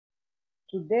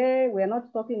Today, we are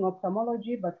not talking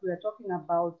ophthalmology, but we are talking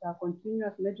about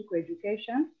continuous medical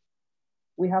education.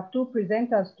 We have two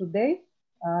presenters today.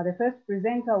 The first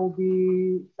presenter will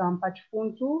be Sampa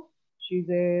Chifuntu. She's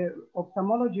an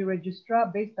ophthalmology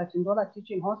registrar based at Ndola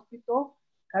Teaching Hospital,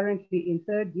 currently in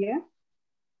 3rd year.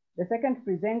 The second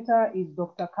presenter is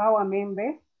Dr. Kawa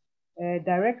Membe,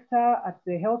 Director at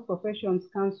the Health Professions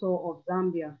Council of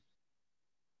Zambia.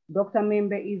 Dr.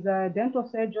 Membe is a dental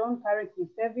surgeon currently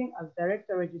serving as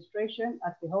Director Registration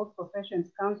at the Health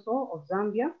Professions Council of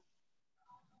Zambia.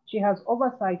 She has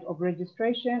oversight of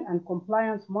registration and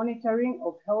compliance monitoring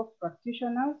of health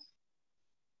practitioners.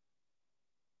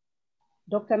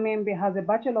 Dr. Membe has a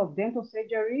Bachelor of Dental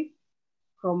Surgery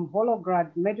from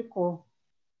Volograd Medical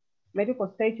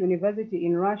State University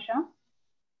in Russia.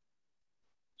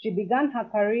 She began her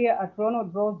career at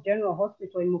Ronald Rose General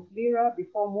Hospital in Mufulira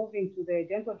before moving to the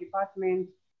dental department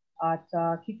at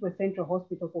Kitwe Central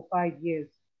Hospital for 5 years.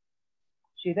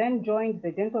 She then joined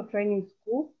the Dental Training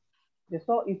School, the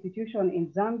sole institution in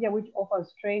Zambia which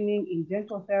offers training in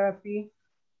dental therapy,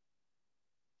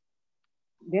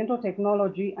 dental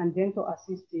technology, and dental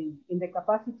assisting in the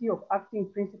capacity of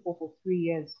acting principal for 3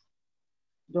 years.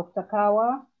 Dr.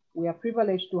 Kawa, we are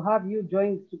privileged to have you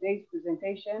join today's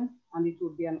presentation, and it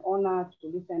will be an honor to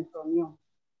listen from you.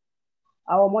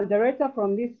 Our moderator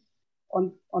from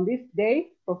on this day,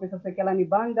 Professor Sekelani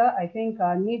Banda, I think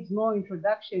needs no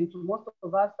introduction to most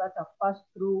of us that have passed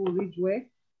through Ridgeway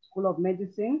School of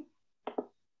Medicine.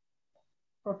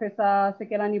 Professor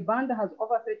Sekelani Banda has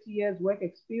over 30 years work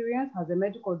experience as a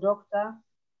medical doctor,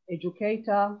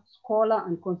 educator, scholar,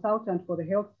 and consultant for the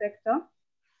health sector.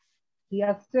 He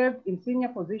has served in senior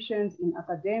positions in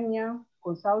academia,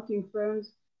 consulting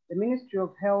firms, the Ministry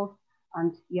of Health,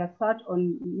 and he has sat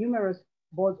on numerous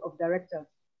boards of directors.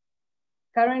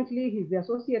 Currently, he's the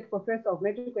Associate Professor of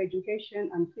Medical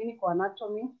Education and Clinical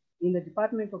Anatomy in the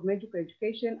Department of Medical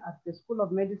Education at the School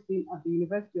of Medicine at the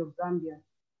University of Zambia.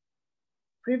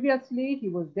 Previously, he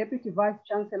was Deputy Vice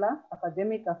Chancellor,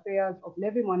 Academic Affairs of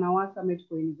Levi Mwanawasa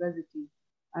Medical University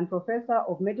and Professor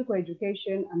of Medical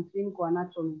Education and Clinical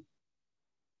Anatomy.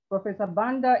 Professor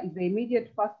Banda is the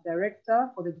immediate past director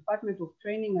for the Department of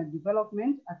Training and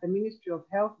Development at the Ministry of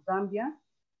Health, Zambia,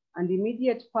 and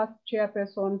immediate past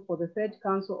chairperson for the Third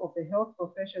Council of the Health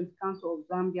Professions Council of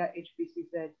Zambia,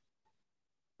 HPCZ.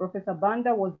 Professor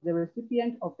Banda was the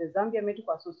recipient of the Zambia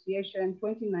Medical Association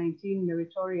 2019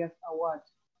 Meritorious Award.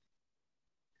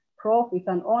 Prof, it's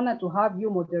an honor to have you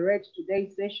moderate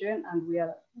today's session, and we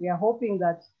are hoping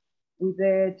that with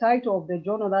the title of the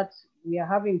journal that we are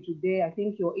having today, I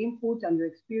think your input and your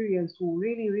experience will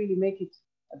really make it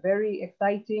a very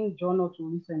exciting journal to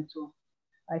listen to.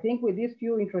 I think with this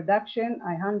few introduction,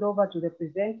 I hand over to the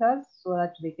presenters so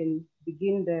that they can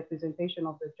begin the presentation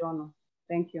of the journal.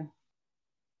 Thank you.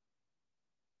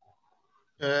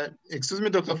 Excuse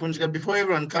me, Dr. Funjika, before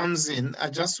everyone comes in,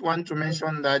 I just want to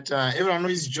mention that everyone who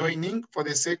is joining, for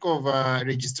the sake of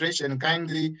registration,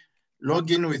 kindly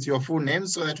log in with your full name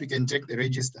so that we can check the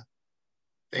register.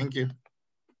 Thank you.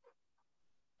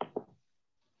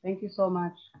 Thank you so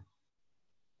much.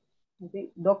 I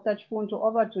think Dr. Chifuntu,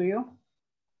 over to you.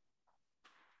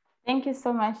 Thank you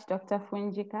so much, Dr.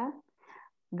 Funjika.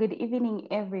 Good evening,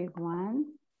 everyone.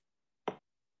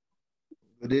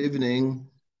 Good evening.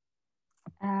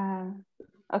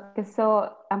 Okay,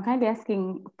 so I'm kindly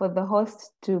asking for the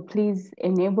host to please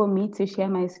enable me to share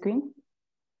my screen.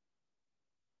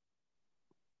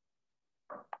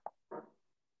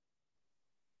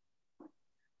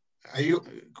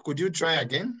 Could you try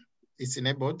again? It's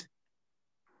enabled.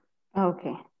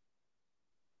 Okay.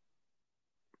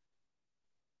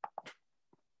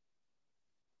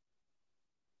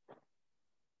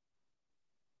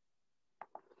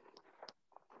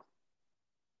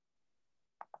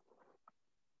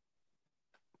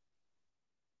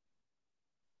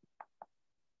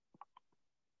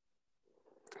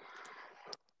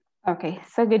 Okay,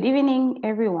 so good evening,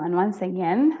 everyone. Once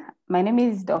again, my name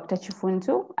is Dr.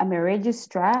 Chifuntu. I'm a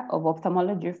registrar of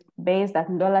ophthalmology based at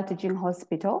Ndola Teaching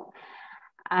Hospital.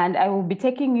 And I will be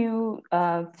taking you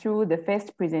through the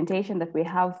first presentation that we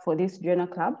have for this journal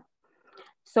club.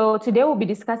 So today we'll be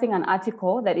discussing an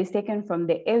article that is taken from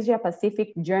the Asia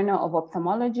Pacific Journal of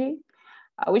Ophthalmology,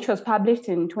 which was published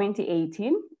in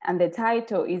 2018. And the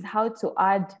title is How to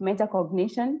Add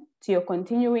Metacognition to Your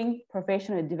Continuing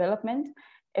Professional Development,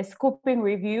 a scoping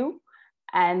review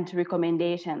and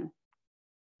recommendation.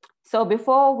 So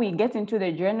before we get into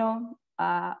the journal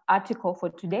article for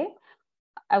today,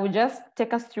 I will just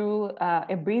take us through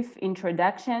a brief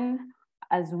introduction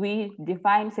as we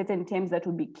define certain terms that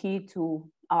will be key to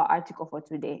our article for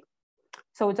today.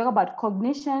 So we'll talk about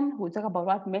cognition, we'll talk about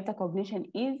what metacognition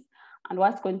is, and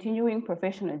what continuing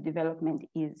professional development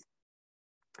is.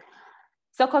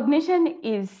 So cognition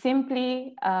is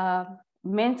simply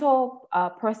mental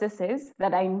processes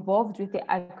that are involved with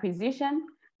the acquisition,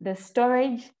 the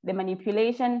storage, the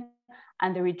manipulation,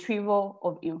 and the retrieval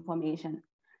of information.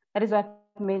 That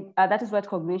is what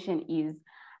cognition is.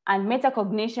 And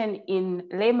metacognition in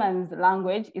layman's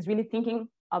language is really thinking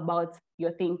about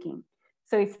your thinking.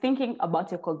 So it's thinking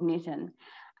about your cognition.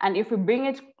 And if we bring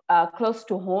it close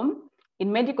to home,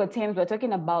 in medical terms, we're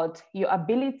talking about your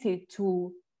ability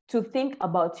to think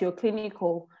about your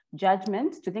clinical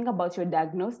judgment, to think about your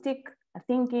diagnostic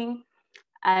thinking,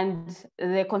 and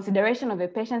the consideration of a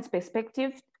patient's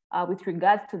perspective with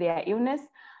regards to their illness,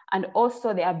 and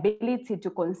also the ability to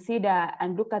consider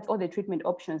and look at all the treatment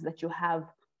options that you have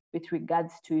with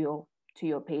regards to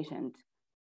your patient.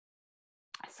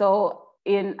 So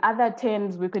in other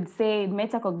terms, we could say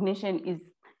metacognition is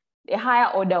a higher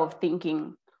order of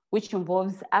thinking, which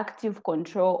involves active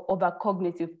control over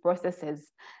cognitive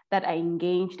processes that are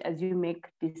engaged as you make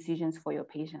decisions for your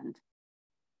patient.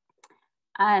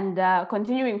 And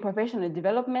continuing professional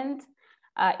development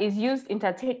is used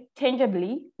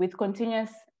interchangeably with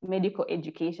continuous medical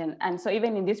education. And so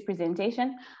even in this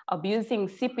presentation, I'll be using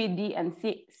CPD and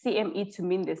CME to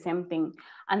mean the same thing.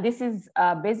 And this is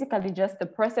basically just the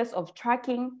process of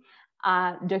tracking,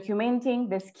 documenting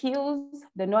the skills,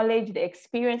 the knowledge, the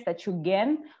experience that you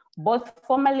gain, both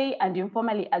formally and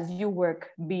informally as you work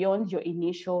beyond your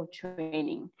initial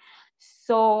training.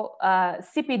 So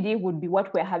CPD would be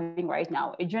what we're having right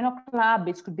now. A journal club,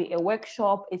 it could be a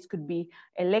workshop, it could be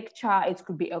a lecture, it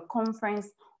could be a conference.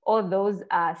 All those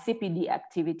are CPD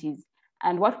activities.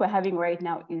 And what we're having right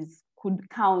now could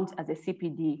count as a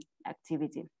CPD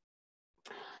activity.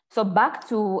 So back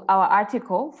to our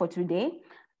article for today.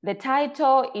 The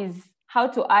title is How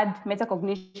to Add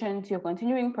Metacognition to Your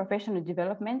Continuing Professional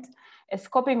Development, a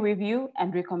Scoping Review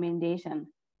and Recommendation.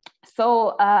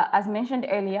 So as mentioned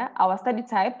earlier, our study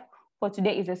type for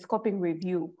today is a scoping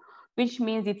review, which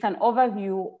means it's an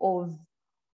overview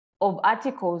of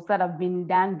articles that have been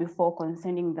done before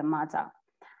concerning the matter.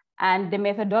 And the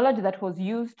methodology that was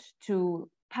used to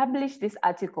publish this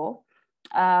article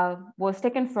was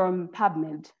taken from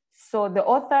PubMed. So the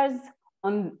authors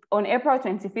on April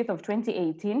 25th of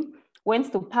 2018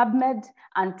 went to PubMed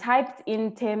and typed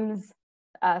in terms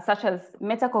such as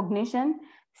metacognition,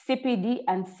 CPD,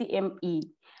 and CME.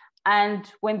 And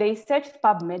when they searched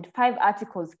PubMed, 5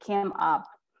 articles came up.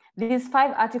 These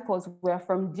 5 articles were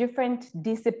from different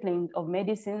disciplines of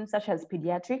medicine, such as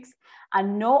pediatrics,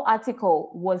 and no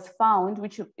article was found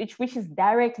which is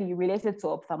directly related to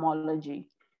ophthalmology.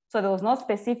 So there was no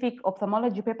specific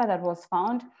ophthalmology paper that was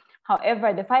found.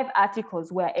 However, the 5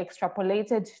 articles were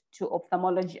extrapolated to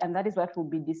ophthalmology, and that is what we'll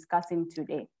be discussing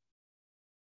today.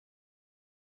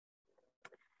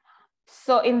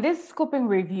 So in this scoping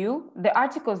review, the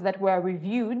articles that were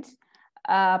reviewed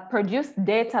produced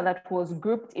data that was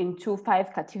grouped into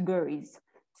 5 categories.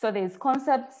 So there's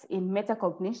concepts in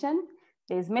metacognition,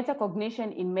 there's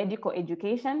metacognition in medical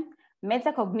education,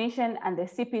 metacognition and the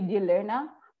CPD learner,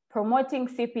 promoting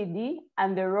CPD,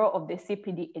 and the role of the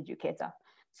CPD educator.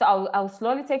 So I'll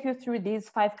slowly take you through these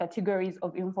 5 categories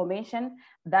of information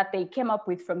that they came up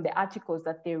with from the articles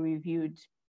that they reviewed.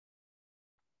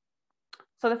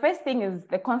 So the first thing is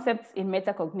the concepts in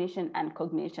metacognition and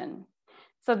cognition.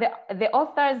 So the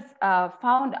authors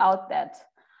found out that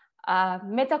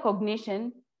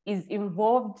metacognition is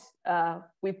involved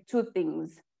with 2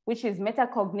 things, which is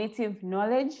metacognitive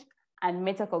knowledge and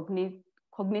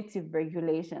metacognitive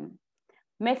regulation.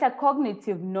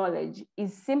 Metacognitive knowledge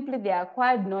is simply the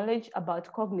acquired knowledge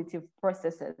about cognitive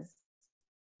processes.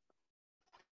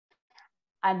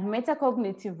 And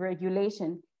metacognitive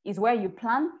regulation is where you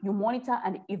plan, you monitor,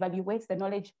 and evaluate the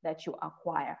knowledge that you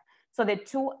acquire. So the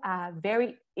 2 are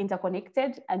very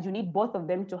interconnected, and you need both of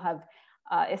them to have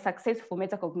a successful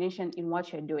metacognition in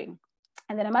what you're doing.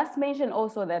 And then I must mention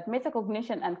also that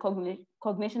metacognition and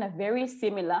cognition are very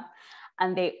similar,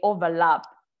 and they overlap.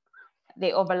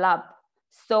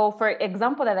 So for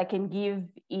example that I can give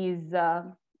is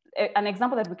an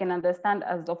example that we can understand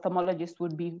as ophthalmologists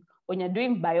would be when you're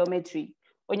doing biometry.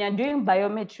 When you're doing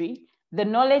biometry, the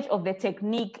knowledge of the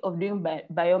technique of doing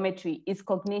biometry is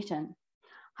cognition.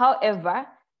 However,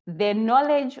 the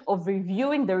knowledge of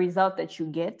reviewing the result that you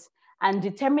get and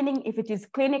determining if it is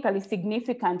clinically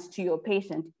significant to your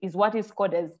patient is what is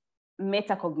called as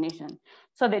metacognition.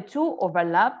 So the 2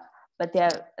 overlap, but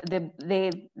they're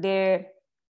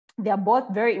both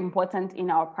very important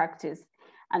in our practice.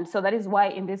 And so that is why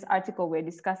in this article, we're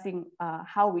discussing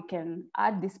how we can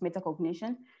add this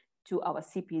metacognition to our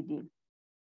CPD.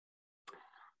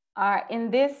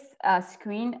 In this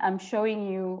screen, I'm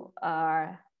showing you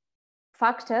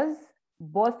factors,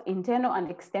 both internal and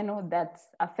external, that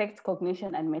affect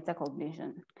cognition and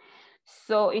metacognition.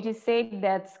 So it is said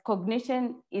that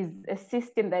cognition is a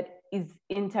system that is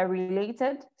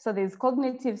interrelated. So there's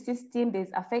cognitive system, there's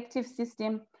affective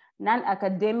system,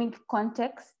 non-academic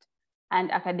context,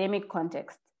 and academic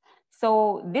context.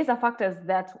 So these are factors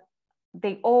that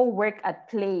they all work at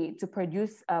play to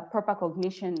produce proper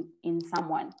cognition in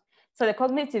someone. So the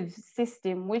cognitive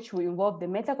system, which will involve the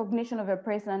metacognition of a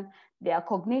person, their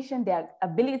cognition, their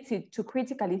ability to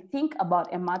critically think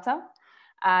about a matter,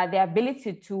 their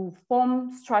ability to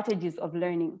form strategies of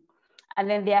learning. And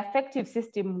then the affective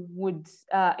system would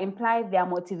imply their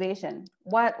motivation,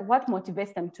 what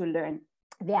motivates them to learn,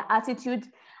 their attitude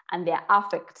and their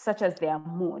affect, such as their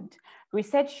mood.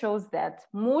 Research shows that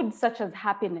mood, such as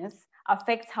happiness,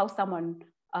 affects how someone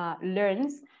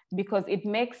learns, because it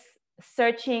makes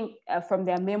searching from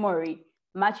their memory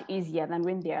much easier than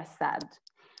when they are sad.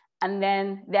 And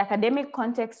then the academic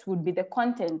context would be the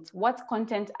content. What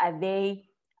content are they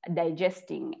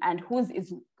digesting, and who's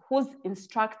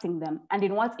instructing them, and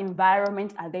in what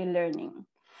environment are they learning?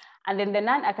 And then the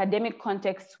non-academic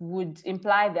context would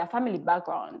imply their family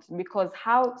background, because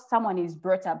how someone is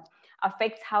brought up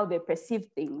affects how they perceive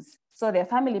things. So their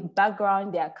family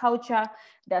background, their culture,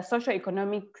 their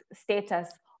socioeconomic status,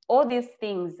 all these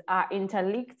things are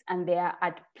interlinked and they are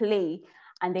at play,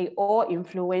 and they all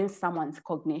influence someone's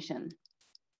cognition.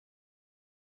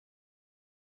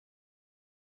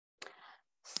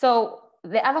 So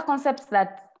the other concepts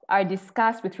that are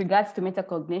discussed with regards to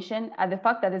metacognition are the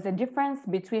fact that there's a difference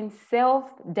between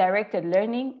self-directed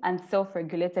learning and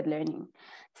self-regulated learning.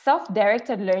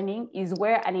 Self-directed learning is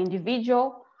where an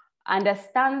individual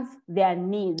understands their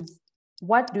needs.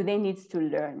 What do they need to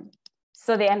learn?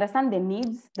 So they understand the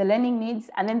needs, the learning needs,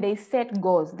 and then they set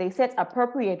goals. They set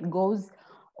appropriate goals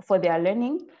for their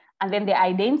learning, and then they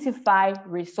identify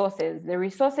resources. The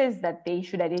resources that they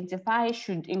should identify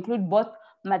should include both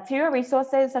material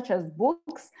resources such as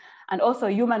books, and also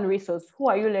human resource. Who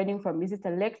are you learning from? Is it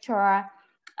a lecturer?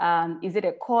 Is it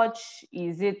a coach?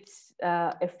 Is it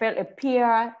a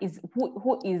peer?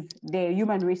 Who is the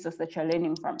human resource that you're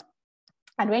learning from?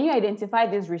 And when you identify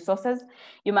these resources,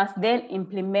 you must then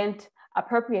implement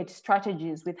appropriate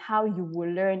strategies with how you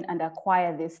will learn and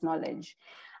acquire this knowledge.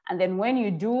 And then when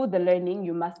you do the learning,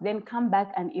 you must then come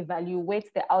back and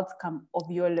evaluate the outcome of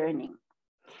your learning.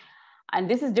 And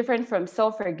this is different from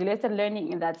self-regulated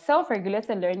learning, in that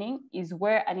self-regulated learning is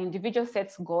where an individual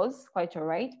sets goals, quite all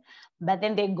right, but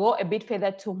then they go a bit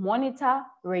further to monitor,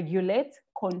 regulate,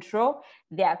 control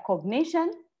their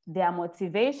cognition, their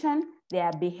motivation,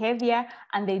 their behavior,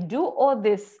 and they do all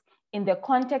this in the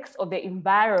context of the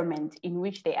environment in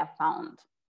which they are found.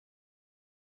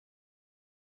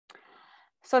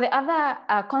 So the other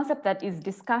concept that is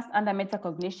discussed under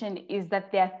metacognition is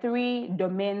that there are 3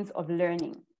 domains of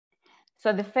learning.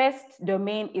 So the first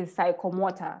domain is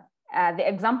psychomotor. The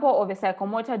example of a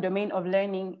psychomotor domain of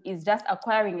learning is just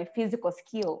acquiring a physical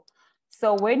skill.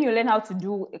 So when you learn how to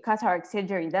do a cataract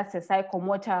surgery, that's a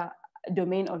psychomotor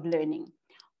domain of learning.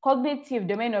 Cognitive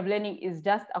domain of learning is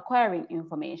just acquiring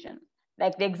information.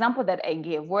 Like the example that I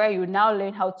gave, where you now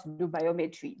learn how to do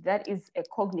biometry, that is a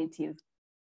cognitive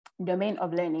domain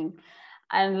of learning.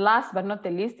 And last but not the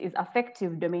least is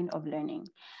affective domain of learning.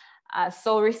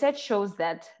 So research shows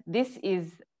that this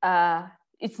is,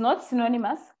 it's not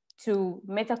synonymous to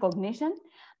metacognition,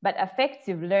 but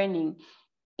affective learning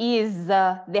is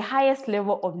the highest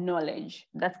level of knowledge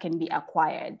that can be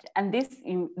acquired. And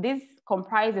this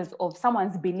comprises of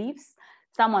someone's beliefs,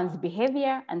 someone's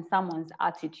behavior, and someone's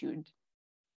attitude.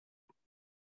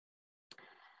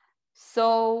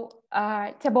 So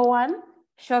table 1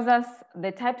 shows us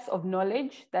the types of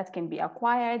knowledge that can be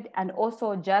acquired, and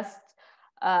also just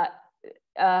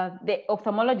the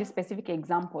ophthalmology specific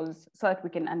examples so that we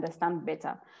can understand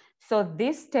better. So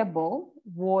this table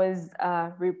was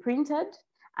reprinted,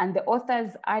 and the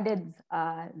authors added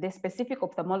the specific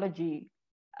ophthalmology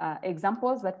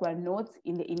examples that were notes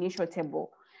in the initial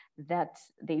table that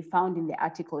they found in the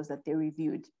articles that they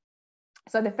reviewed.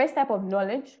 So the first type of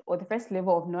knowledge, or the first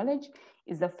level of knowledge,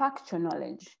 is the factual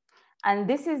knowledge. And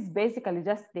this is basically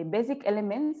just the basic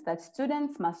elements that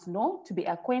students must know to be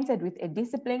acquainted with a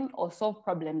discipline or solve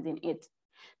problems in it.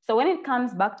 So when it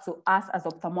comes back to us as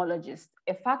ophthalmologists,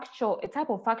 a type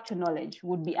of factual knowledge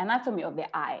would be anatomy of the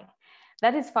eye.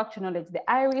 That is factual knowledge. The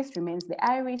iris remains the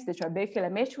iris, the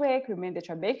trabecular meshwork remains the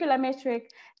trabecular meshwork,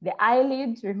 the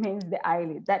eyelid remains the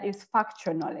eyelid. That is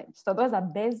factual knowledge. So those are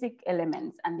basic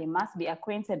elements, and they must be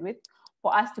acquainted with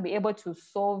for us to be able to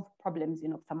solve problems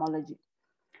in ophthalmology.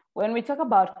 When we talk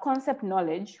about concept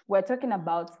knowledge, we're talking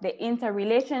about the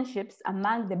interrelationships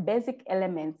among the basic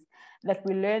elements that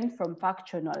we learn from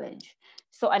factual knowledge.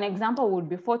 So an example would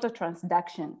be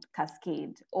phototransduction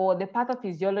cascade, or the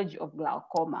pathophysiology of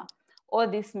glaucoma. All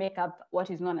this make up what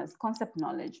is known as concept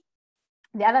knowledge.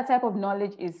 The other type of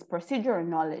knowledge is procedural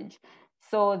knowledge.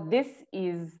 So this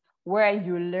is where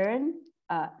you learn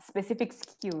specific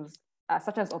skills,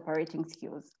 such as operating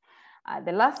skills.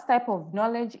 The last type of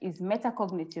knowledge is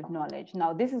metacognitive knowledge.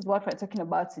 Now, this is what we're talking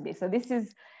about today. So this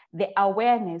is the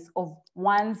awareness of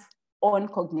one's own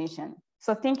cognition.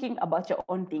 So thinking about your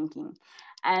own thinking.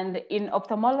 And in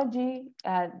ophthalmology,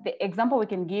 the example we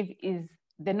can give is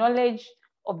the knowledge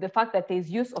of the fact that there's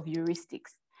use of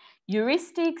heuristics.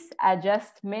 Heuristics are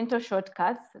just mental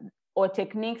shortcuts or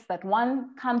techniques that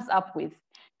one comes up with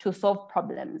to solve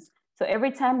problems. So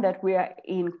every time that we are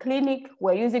in clinic,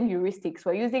 we're using heuristics,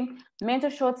 we're using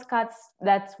mental shortcuts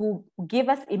that will give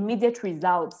us immediate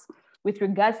results with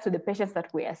regards to the patients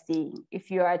that we are seeing.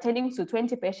 If you are attending to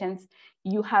 20 patients,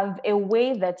 you have a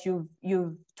way that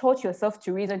you've taught yourself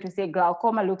to reason to say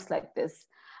glaucoma looks like this,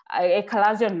 a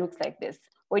chalazion looks like this.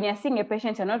 When you're seeing a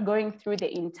patient, you're not going through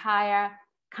the entire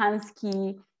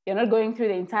Kansky, you're not going through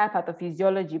the entire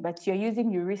pathophysiology, but you're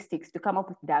using heuristics to come up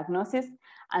with diagnosis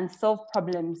and solve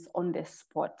problems on the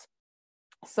spot.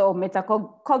 So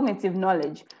metacognitive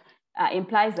knowledge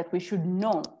implies that we should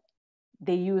know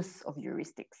the use of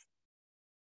heuristics.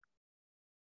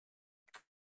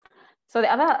 So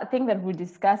the other thing that we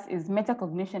discuss is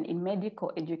metacognition in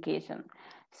medical education.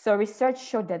 So research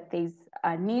showed that there's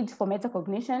a need for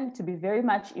metacognition to be very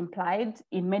much implied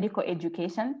in medical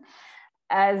education,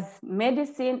 as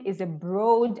medicine is a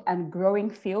broad and growing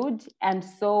field. And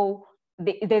so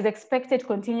there's expected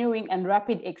continuing and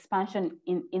rapid expansion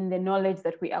in the knowledge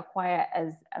that we acquire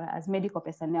as medical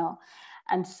personnel.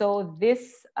 And so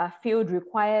this field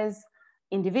requires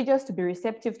individuals to be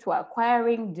receptive to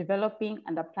acquiring, developing,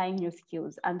 and applying new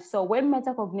skills. And so when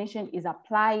metacognition is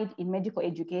applied in medical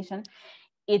education,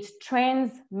 it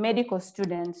trains medical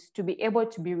students to be able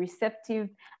to be receptive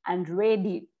and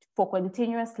ready for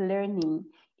continuous learning,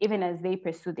 even as they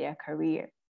pursue their career.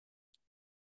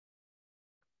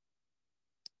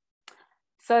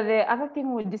 So the other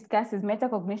thing we'll discuss is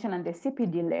metacognition and the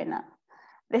CPD learner.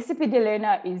 The CPD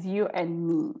learner is you and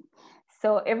me.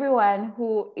 So everyone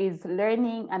who is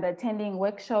learning and attending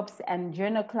workshops and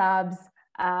journal clubs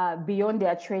beyond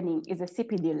their training is a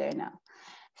CPD learner.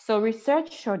 So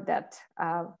research showed that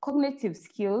cognitive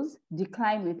skills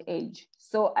decline with age.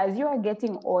 So as you are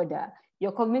getting older,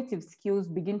 your cognitive skills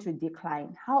begin to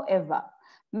decline. However,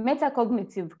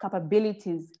 metacognitive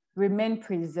capabilities remain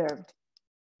preserved.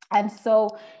 And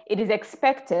so it is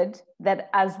expected that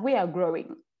as we are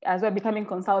growing, as we're becoming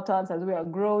consultants, as we are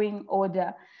growing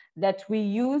older, that we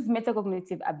use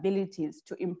metacognitive abilities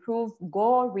to improve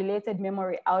goal-related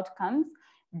memory outcomes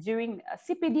during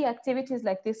CPD activities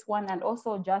like this one, and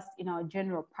also just in our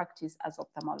general practice as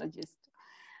ophthalmologists.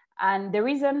 And the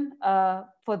reason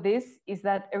for this is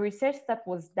that a research that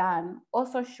was done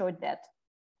also showed that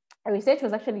research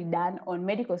was actually done on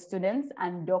medical students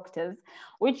and doctors,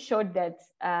 which showed that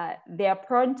they are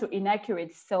prone to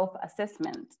inaccurate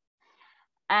self-assessment.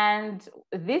 And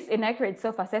this inaccurate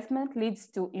self-assessment leads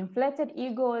to inflated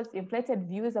egos, inflated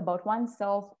views about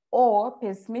oneself, or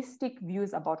pessimistic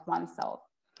views about oneself.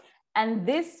 And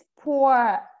this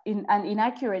poor and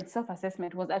inaccurate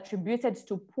self-assessment was attributed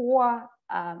to poor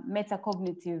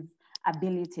metacognitive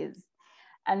abilities.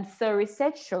 And so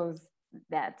research shows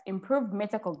that improved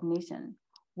metacognition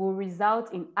will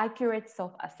result in accurate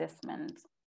self-assessment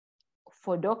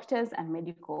for doctors and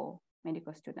medical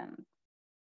students.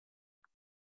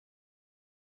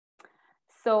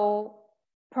 So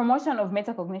promotion of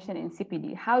metacognition in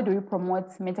CPD. How do we promote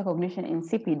metacognition in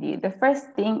CPD? The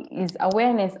first thing is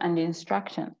awareness and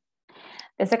instruction.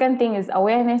 The second thing is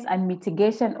awareness and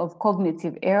mitigation of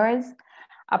cognitive errors,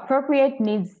 appropriate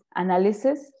needs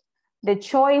analysis, the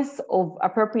choice of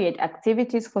appropriate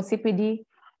activities for CPD,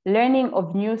 learning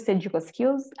of new surgical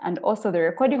skills, and also the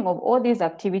recording of all these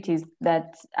activities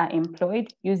that are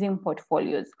employed using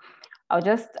portfolios. I'll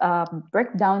just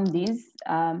break down these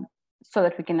so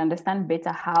that we can understand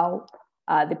better how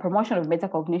the promotion of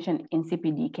metacognition in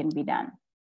CPD can be done.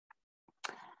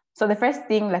 So the first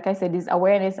thing, like I said, is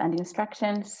awareness and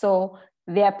instruction. So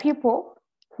there are people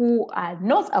who are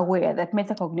not aware that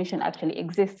metacognition actually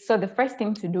exists. So the first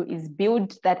thing to do is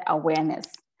build that awareness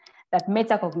that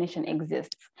metacognition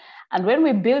exists. And when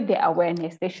we build the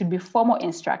awareness, there should be formal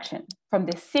instruction from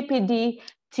the CPD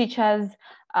teachers,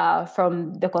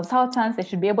 from the consultants. They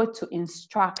should be able to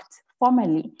instruct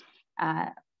formally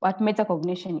what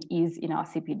metacognition is in our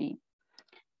CPD.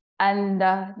 And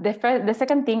the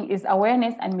second thing is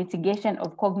awareness and mitigation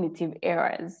of cognitive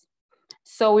errors.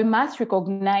 So we must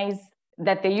recognize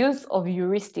that the use of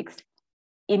heuristics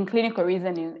in clinical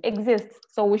reasoning exists.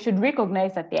 So we should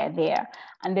recognize that they are there.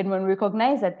 And then when we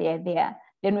recognize that they are there,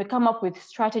 then we come up with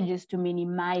strategies to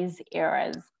minimize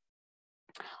errors,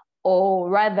 or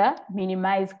rather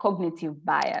minimize cognitive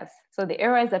bias. So the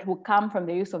errors that will come from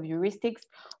the use of heuristics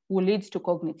will lead to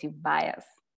cognitive bias.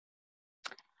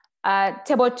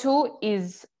 Table 2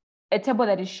 is a table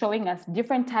that is showing us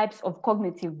different types of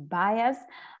cognitive bias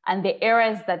and the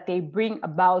errors that they bring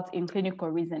about in clinical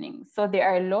reasoning. So there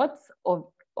are lots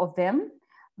of them,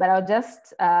 but I'll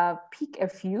just pick a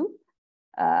few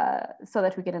so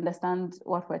that we can understand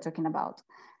what we're talking about.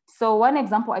 So one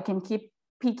example I can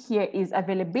pick here is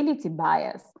availability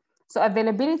bias. So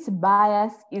availability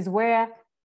bias is where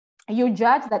you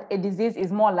judge that a disease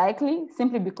is more likely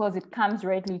simply because it comes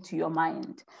readily to your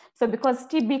mind. So because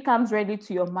TB comes readily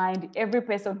to your mind, every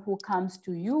person who comes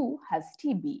to you has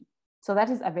TB. So that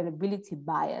is availability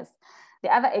bias. The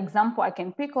other example I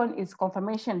can pick on is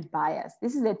confirmation bias.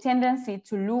 This is a tendency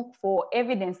to look for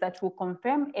evidence that will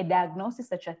confirm a diagnosis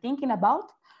that you're thinking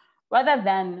about, rather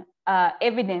than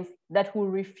evidence that will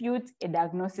refute a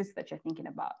diagnosis that you're thinking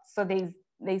about. So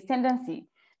there's tendency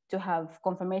to have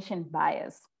confirmation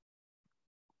bias.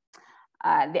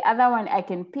 The other one I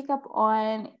can pick up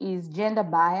on is gender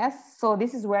bias. So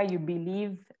this is where you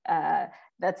believe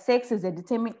that sex is a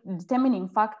determining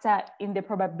factor in the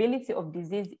probability of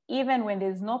disease, even when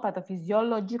there's no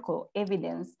pathophysiological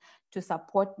evidence to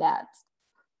support that.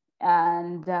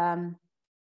 And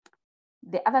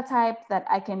the other type that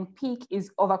I can pick is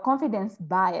overconfidence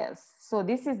bias. So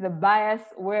this is the bias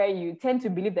where you tend to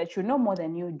believe that you know more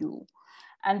than you do.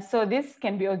 And so this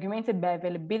can be augmented by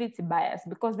availability bias,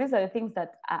 because these are the things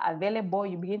that are available.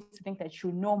 You begin to think that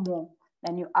you know more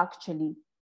than you actually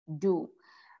do.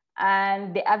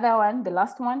 And the other one, the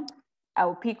last one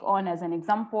I'll pick on as an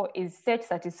example is search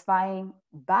satisfying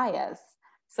bias.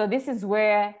 So this is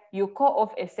where you call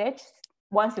off a search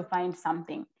once you find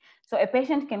something. So a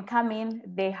patient can come in,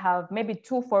 they have maybe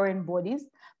 2 foreign bodies,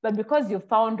 but because you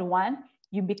found one,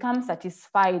 you become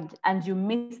satisfied and you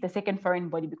miss the second foreign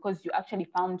body because you actually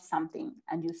found something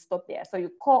and you stop there. So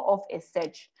you call off a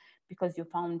search because you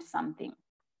found something.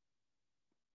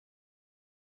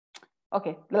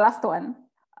 Okay, the last one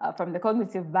from the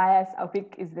cognitive bias I'll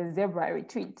pick is the zebra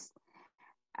retreat.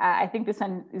 I think this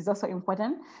one is also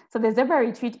important. So the zebra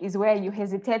retreat is where you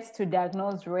hesitate to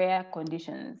diagnose rare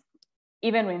conditions,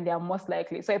 even when they are most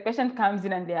likely. So a patient comes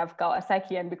in and they have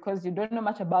Kawasaki, and because you don't know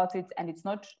much about it and it's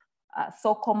not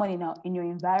so common in your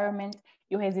environment,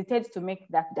 you hesitate to make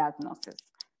that diagnosis.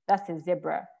 That's a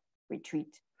zebra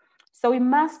retreat. So we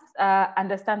must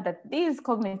understand that these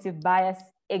cognitive bias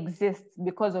exists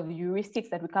because of the heuristics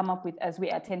that we come up with as we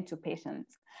attend to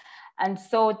patients. And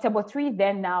so table 3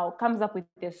 then now comes up with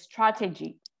the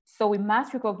strategy. So we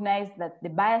must recognize that the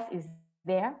bias is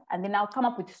there, and then now come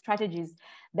up with strategies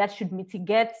that should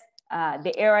mitigate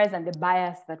the errors and the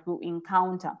bias that we'll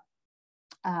encounter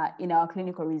in our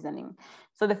clinical reasoning.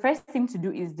 So the first thing to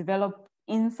do is develop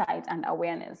insight and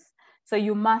awareness. So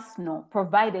you must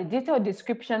provide a detailed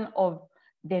description of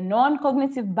the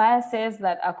non-cognitive biases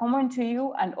that are common to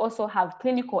you, and also have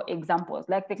clinical examples,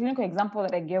 like the clinical example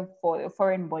that I gave for the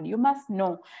foreign body. You must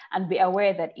know and be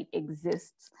aware that it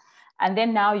exists. And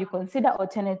then now you consider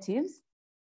alternatives.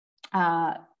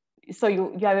 So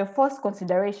you have a first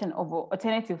consideration of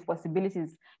alternative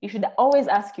possibilities. You should always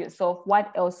ask yourself,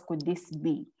 what else could this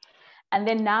be? And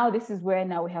then now this is where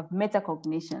now we have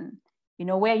metacognition,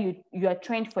 where you are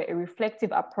trained for a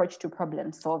reflective approach to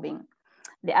problem solving.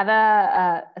 The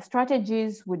other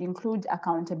strategies would include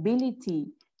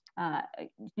accountability,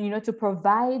 to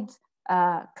provide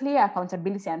clear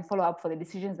accountability and follow up for the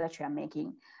decisions that you are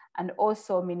making, and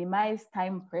also minimize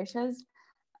time pressures.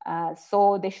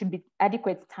 So there should be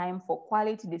adequate time for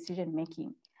quality decision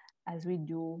making as we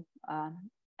do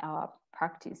our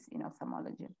practice in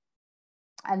ophthalmology.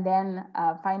 And then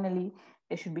finally,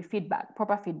 there should be feedback,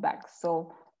 proper feedback.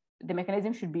 So the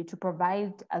mechanism should be to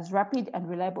provide as rapid and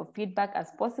reliable feedback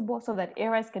as possible so that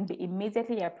errors can be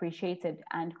immediately appreciated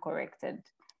and corrected.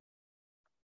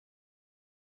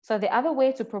 So the other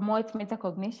way to promote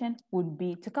metacognition would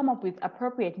be to come up with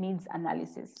appropriate needs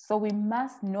analysis. So we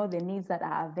must know the needs that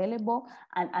are available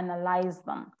and analyze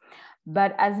them.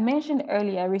 But as mentioned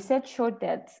earlier, research showed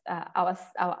that our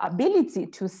ability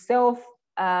to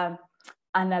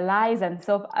self-analyze and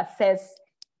self-assess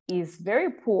is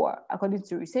very poor, according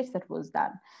to research that was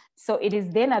done. So it is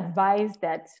then advised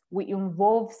that we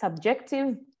involve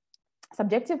subjective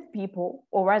subjective people,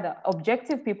 or rather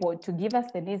objective people, to give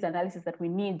us the needs analysis that we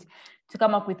need to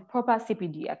come up with proper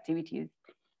CPD activities.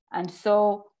 And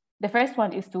so the first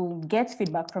one is to get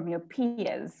feedback from your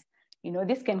peers. You know,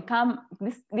 this can come,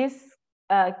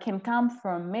 can come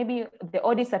from maybe the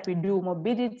audits that we do,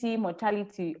 morbidity,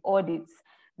 mortality audits.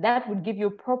 That would give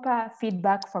you proper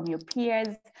feedback from your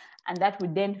peers, and that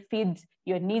would then feed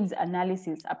your needs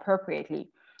analysis appropriately.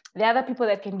 The other people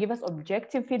that can give us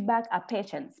objective feedback are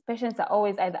patients. Patients are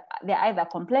always they're either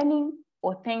complaining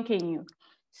or thanking you.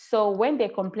 So when they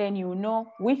complain, you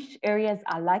know which areas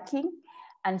are lacking.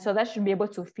 And so that should be able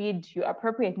to feed your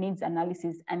appropriate needs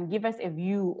analysis and give us a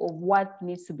view of what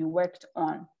needs to be worked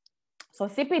on. So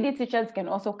CPD teachers can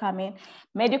also come in,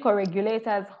 medical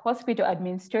regulators, hospital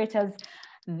administrators.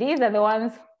 These are the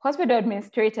ones, hospital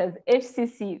administrators,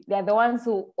 HCC, they're the ones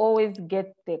who always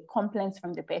get the complaints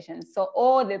from the patients. So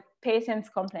all the patients'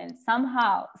 complaints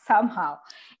somehow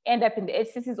end up in the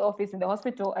HCC's office, in the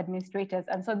hospital administrators.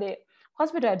 And so the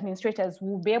hospital administrators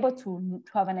will be able to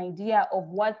have an idea of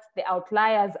what the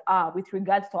outliers are with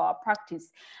regards to our practice.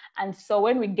 And so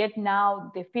when we get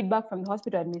now the feedback from the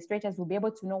hospital administrators, we'll be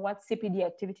able to know what CPD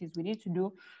activities we need to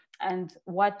do and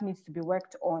what needs to be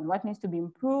worked on, what needs to be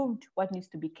improved, what needs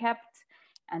to be kept,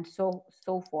 and so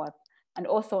forth. And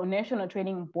also national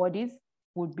training bodies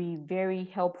would be very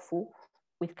helpful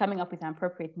with coming up with an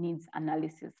appropriate needs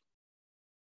analysis.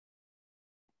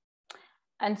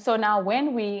 And so now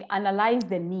when we analyze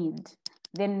the need,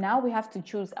 then now we have to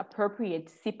choose appropriate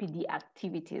CPD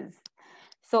activities.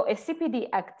 So a CPD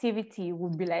activity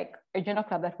would be like a journal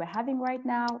club that we're having right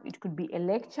now. It could be a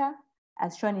lecture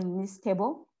as shown in this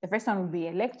table. The first one would be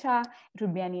a lecture. It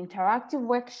would be an interactive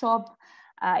workshop.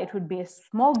 It would be a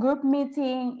small group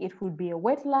meeting. It would be a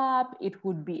wet lab. It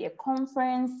would be a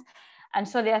conference. And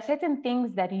so there are certain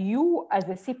things that you as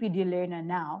a CPD learner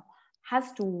now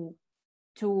has to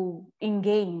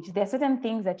engage. There are certain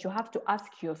things that you have to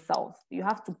ask yourself. You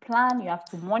have to plan, you have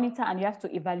to monitor, and you have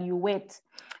to evaluate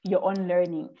your own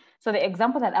learning. So the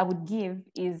example that I would give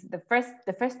is the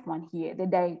first one here,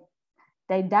 the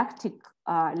didactic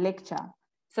lecture.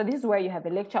 So this is where you have a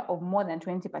lecture of more than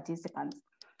 20 participants.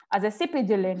 As a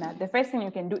CPD learner, the first thing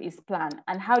you can do is plan.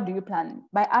 And how do you plan?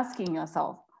 By asking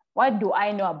yourself, what do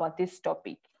I know about this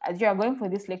topic? As you are going for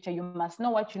this lecture, you must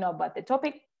know what you know about the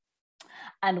topic.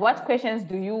 And what questions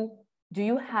do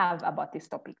you have about this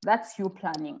topic? That's you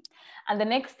planning. And the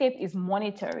next step is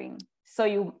monitoring. So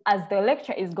you, as the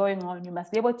lecture is going on, you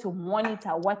must be able to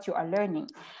monitor what you are learning.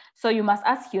 So you must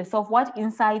ask yourself, what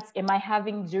insights am I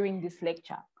having during this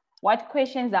lecture? What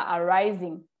questions are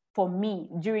arising for me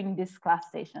during this class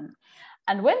session?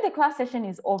 And when the class session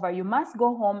is over, you must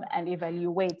go home and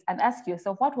evaluate and ask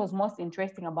yourself, what was most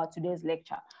interesting about today's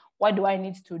lecture? What do I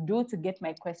need to do to get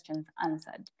my questions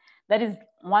answered? That is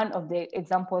one of the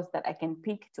examples that I can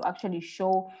pick to actually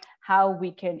show how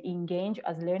we can engage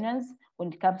as learners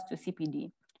when it comes to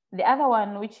CPD. The other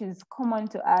one, which is common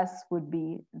to us, would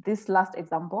be this last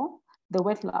example, the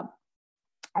wet lab.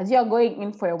 As you are going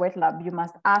in for a wet lab, you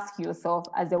must ask yourself,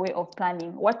 as a way of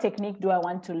planning, what technique do I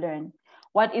want to learn?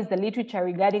 What is the literature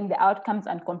regarding the outcomes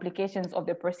and complications of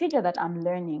the procedure that I'm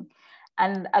learning?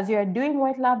 And as you're doing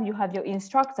wet lab, you have your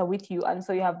instructor with you. And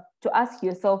so you have to ask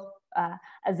yourself,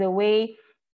 as a way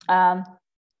of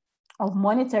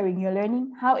monitoring your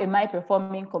learning, how am I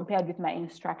performing compared with my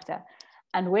instructor?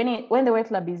 And when the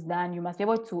wet lab is done, you must be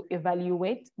able to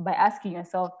evaluate by asking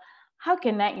yourself, how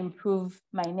can I improve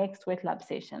my next wet lab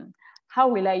session? How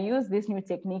will I use this new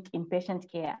technique in patient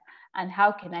care? And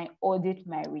how can I audit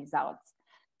my results?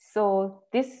 So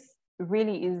this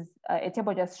really is a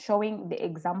table just showing the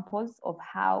examples of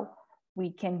how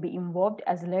we can be involved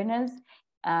as learners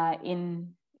in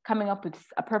coming up with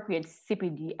appropriate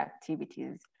CPD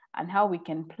activities and how we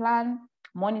can plan,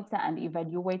 monitor, and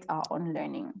evaluate our own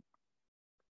learning.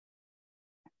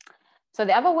 So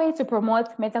the other way to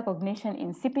promote metacognition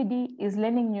in CPD is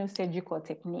learning new surgical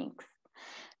techniques.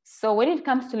 So when it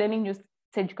comes to learning new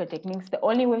surgical techniques, the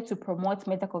only way to promote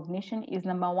metacognition is,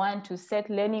 number one, to set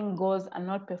learning goals and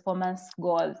not performance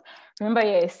goals. Remember,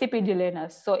 you're a CPD learner,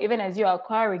 so even as you're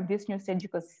acquiring this new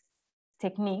surgical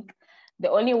technique, the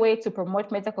only way to promote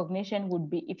metacognition would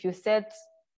be if you set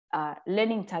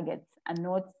learning targets and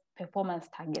not performance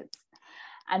targets.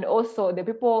 And also the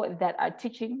people that are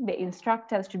teaching, the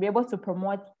instructors, should be able to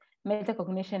promote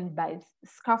metacognition by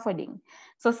scaffolding.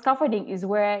 So scaffolding is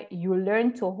where you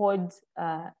learn to hold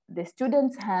the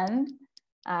student's hand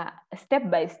step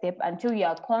by step until you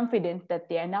are confident that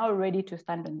they are now ready to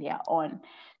stand on their own.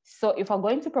 So if we're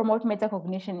going to promote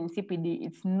metacognition in CPD,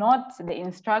 it's not the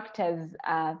instructors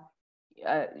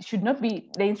the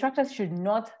instructors should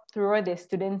not throw the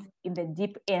students in the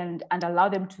deep end and allow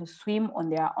them to swim on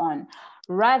their own.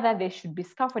 Rather, they should be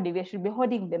scaffolding, they should be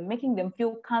holding them, making them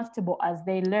feel comfortable as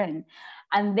they learn.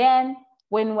 And then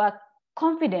when we're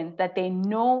confident that they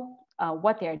know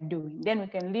what they're doing, then we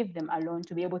can leave them alone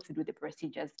to be able to do the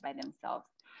procedures by themselves.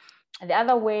 And the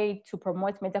other way to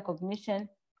promote metacognition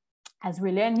as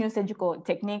we learn new surgical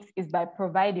techniques is by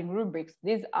providing rubrics.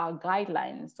 These are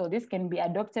guidelines. So this can be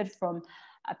adopted from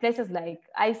places like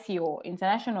ICO,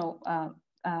 International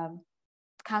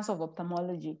Council of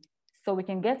Ophthalmology. So we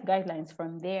can get guidelines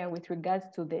from there with regards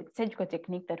to the surgical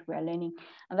technique that we are learning,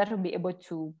 and that will be able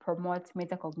to promote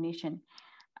metacognition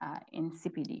in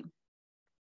CPD.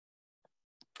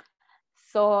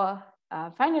 So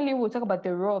finally, we'll talk about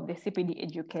the role of the CPD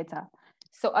educator.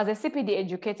 So as a CPD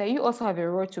educator, you also have a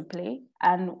role to play,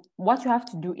 and what you have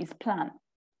to do is plan.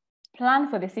 Plan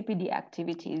for the CPD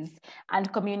activities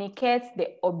and communicate the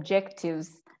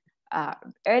objectives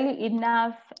early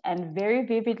enough and very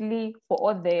vividly for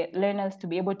all the learners to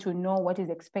be able to know what is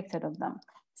expected of them.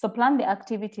 So plan the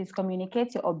activities,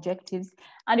 communicate your objectives,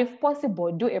 and if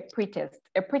possible, do a pretest.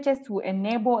 A pretest will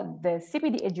enable the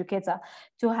CPD educator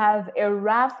to have a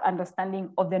rough understanding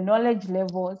of the knowledge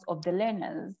levels of the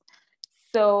learners.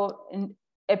 So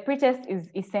a pretest is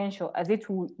essential, as it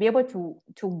will be able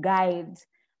to guide,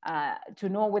 to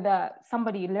know whether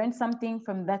somebody learned something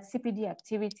from that CPD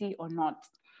activity or not.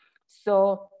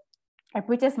 So a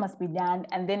pretest must be done,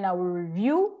 and then I will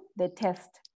review the test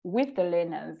with the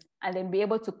learners and then be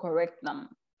able to correct them.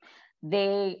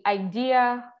 The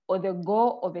idea or the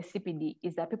goal of a CPD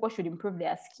is that people should improve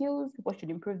their skills, people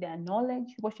should improve their knowledge,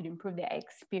 people should improve their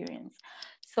experience.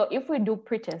 So if we do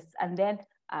pre-tests and then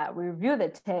we review the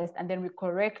test and then we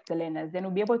correct the learners, then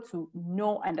we'll be able to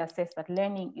know and assess that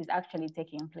learning is actually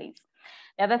taking place.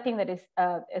 The other thing that is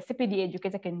a CPD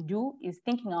educator can do is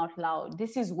thinking out loud.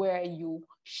 This is where you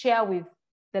share with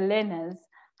the learners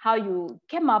how you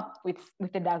came up with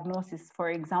the diagnosis,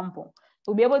 for example.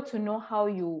 We'll be able to know how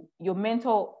your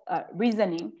mental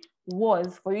reasoning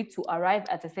was for you to arrive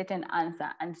at a certain answer.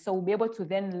 And so we'll be able to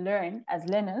then learn as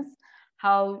learners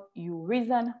how you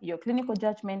reason, your clinical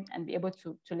judgment, and be able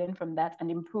to learn from that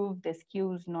and improve the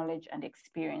skills, knowledge, and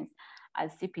experience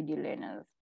as CPD learners.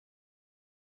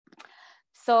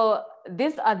 So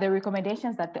these are the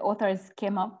recommendations that the authors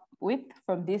came up with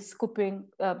from this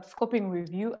scoping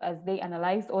review as they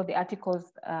analyzed all the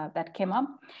articles that came up.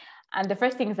 And the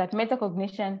first thing is that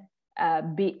metacognition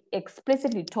be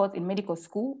explicitly taught in medical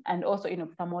school and also in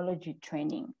ophthalmology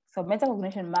training. So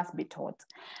metacognition must be taught,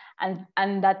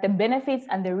 and that the benefits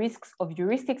and the risks of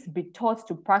heuristics be taught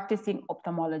to practicing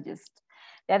ophthalmologists.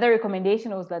 The other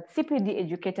recommendation was that CPD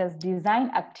educators design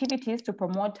activities to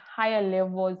promote higher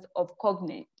levels of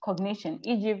cognition,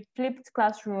 e.g. flipped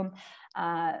classroom,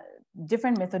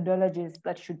 different methodologies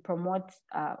that should promote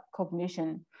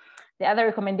cognition. The other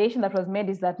recommendation that was made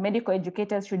is that medical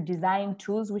educators should design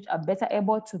tools which are better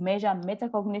able to measure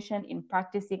metacognition in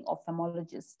practicing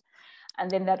ophthalmologists. And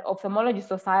then that ophthalmology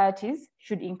societies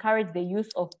should encourage the use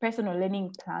of personal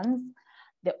learning plans,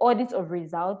 the audit of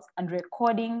results, and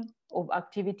recording of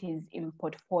activities in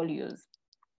portfolios.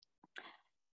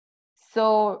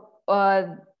 So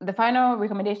the final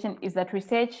recommendation is that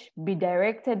research be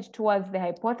directed towards the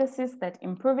hypothesis that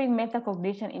improving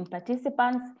metacognition in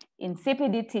participants, in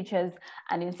CPD teachers,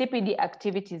 and in CPD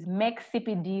activities makes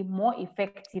CPD more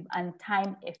effective and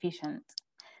time efficient.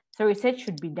 So research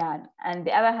should be done. And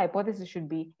the other hypothesis should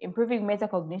be improving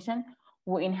metacognition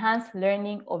will enhance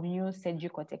learning of new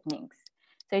surgical techniques.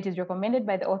 So it is recommended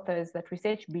by the authors that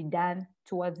research be done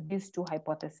towards these two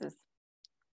hypotheses.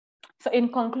 So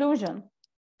in conclusion,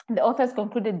 the authors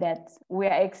concluded that we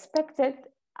are expected,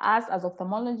 us as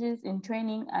ophthalmologists in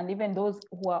training and even those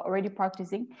who are already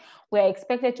practicing, we are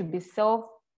expected to be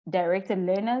self-directed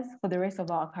learners for the rest of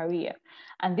our career.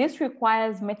 And this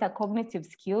requires metacognitive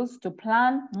skills to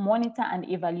plan, monitor, and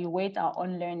evaluate our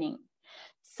own learning.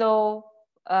 So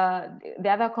the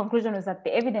other conclusion is that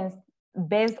the evidence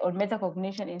based on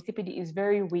metacognition in CPD is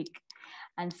very weak.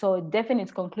 And so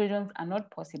definite conclusions are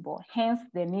not possible, hence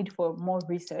the need for more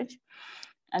research.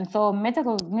 And so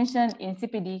metacognition in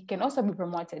CPD can also be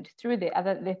promoted through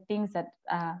the things that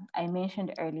I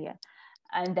mentioned earlier,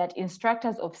 and that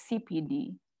instructors of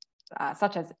CPD,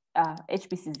 such as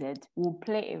HPCZ, will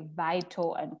play a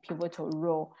vital and pivotal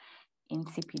role in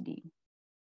CPD.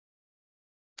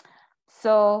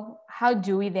 So how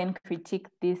do we then critique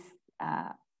this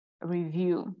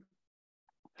review?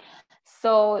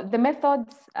 So the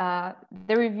methods, the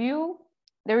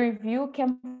review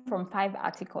came from 5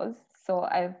 articles. So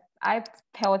I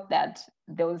felt that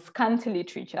there was scanty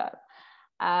literature.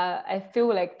 I feel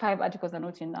like 5 articles are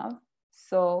not enough.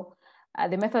 So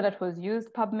the method that was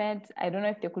used, PubMed, I don't know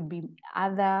if there could be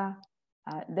other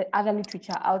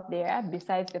literature out there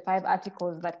besides the 5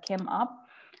 articles that came up,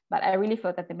 but I really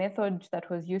felt that the method that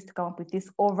was used to come up with this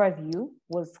overview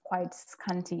was quite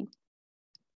scanty.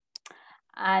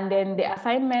 And then the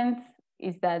assignment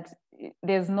is that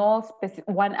there's no specific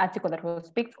one article that was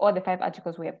picked. All the 5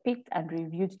 articles were picked and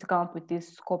reviewed to come up with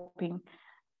this scoping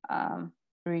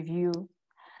review.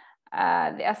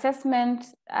 The assessment,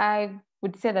 I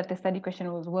would say that the study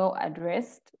question was well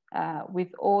addressed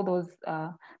with all those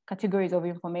categories of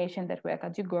information that were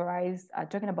categorized,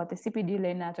 talking about the CPD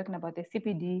learner, talking about the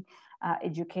CPD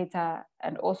educator,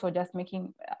 and also just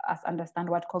making us understand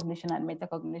what cognition and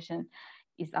metacognition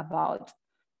is about.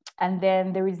 And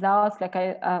then the results, like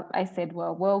I said,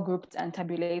 were well grouped and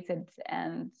tabulated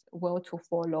and well to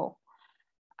follow.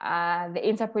 The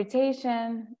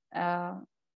interpretation,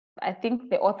 I think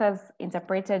the authors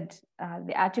interpreted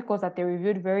the articles that they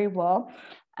reviewed very well,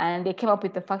 and they came up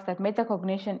with the fact that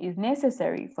metacognition is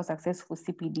necessary for successful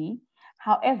CPD.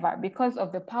 However, because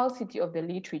of the paucity of the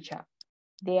literature,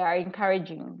 they are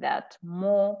encouraging that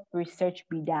more research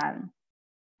be done.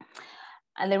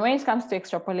 And then when it comes to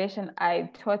extrapolation, I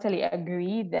totally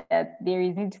agree that there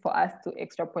is need for us to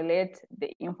extrapolate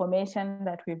the information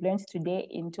that we've learned today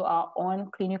into our own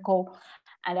clinical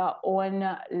and our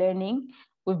own learning.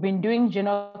 We've been doing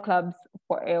journal clubs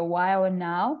for a while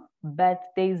now, but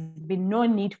there's been no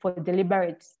need for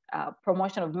deliberate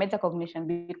promotion of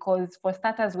metacognition, because for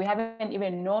starters, we haven't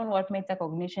even known what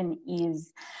metacognition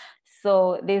is.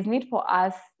 So there's need for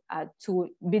us to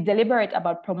be deliberate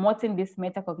about promoting this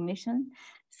metacognition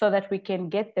so that we can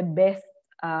get the best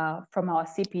from our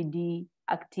CPD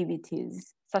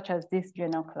activities, such as this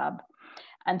journal club.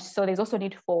 And so there's also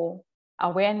need for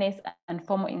awareness and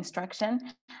formal instruction.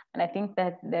 And I think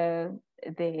that the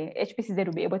HPCZ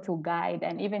will be able to guide,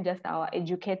 and even just our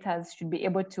educators should be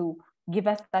able to give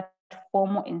us that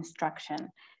formal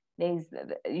instruction. There's,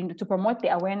 to promote the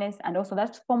awareness and also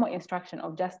that formal instruction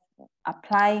of just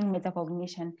applying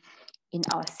metacognition in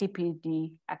our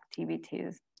CPD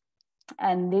activities.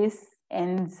 And this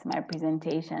ends my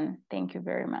presentation. Thank you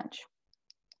very much.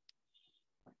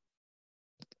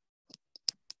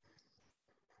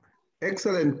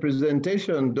 Excellent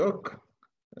presentation, Doc.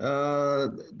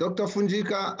 Dr.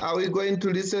 Funjika, are we going to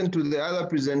listen to the other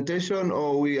presentation,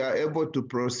 or we are able to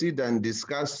proceed and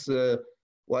discuss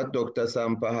what Dr.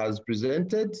 Sampa has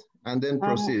presented and then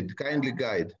proceed? Kindly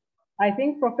guide. I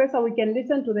think, Professor, we can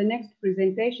listen to the next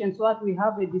presentation so that we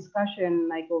have a discussion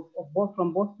like of both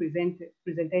from both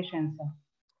presentations.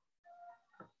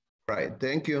 Right,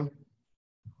 thank you.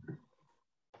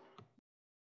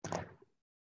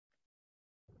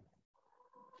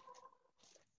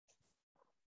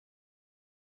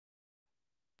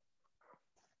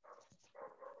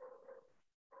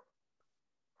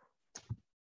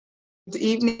 Good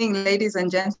evening, ladies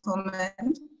and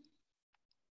gentlemen.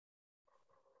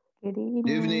 Good evening.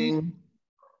 Good evening.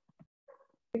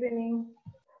 Good evening.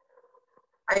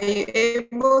 Are you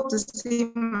able to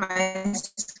see my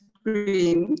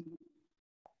screen?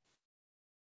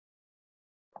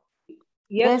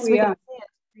 Yes, we are.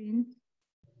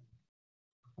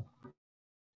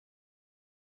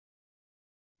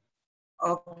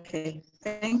 Okay,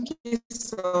 thank you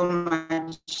so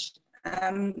much.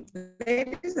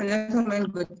 Ladies and gentlemen,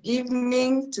 good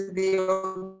evening to the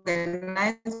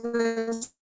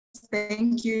organizers.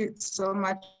 Thank you so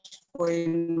much for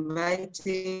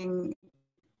inviting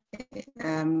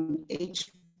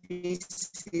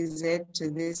HPCZ to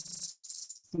this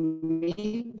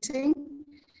meeting.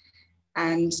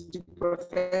 And to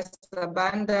Professor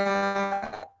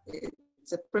Banda,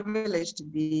 it's a privilege to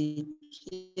be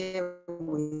here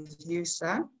with you,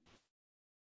 sir.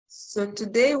 So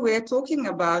today we're talking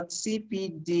about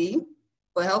CPD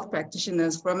for health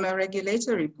practitioners from a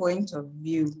regulatory point of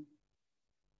view.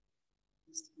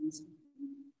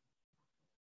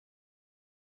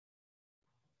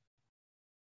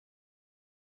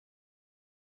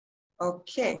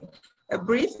 Okay, a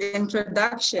brief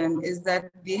introduction is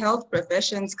that the Health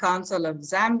Professions Council of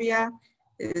Zambia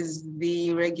is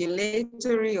the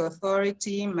regulatory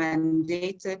authority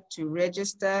mandated to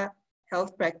register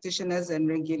health practitioners and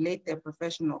regulate their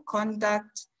professional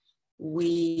conduct.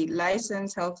 We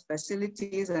license health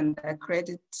facilities and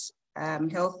accredit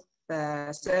health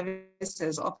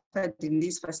services offered in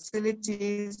these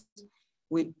facilities.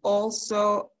 We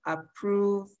also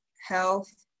approve health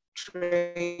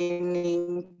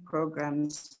training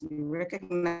programs. We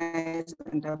recognize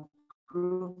and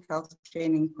approve health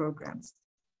training programs.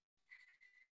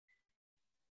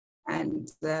 And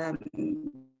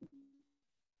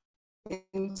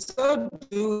In so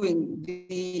doing,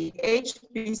 the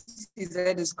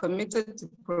HPCZ is committed to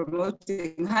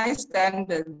promoting high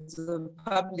standards of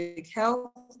public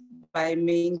health by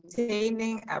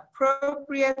maintaining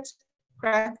appropriate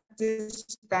practice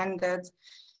standards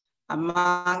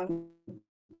among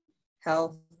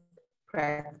health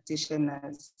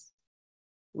practitioners.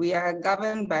 We are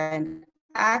governed by an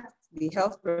act, the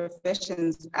Health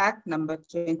Professions Act number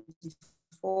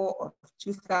 24 of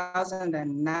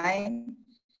 2009,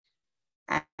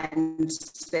 and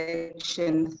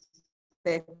section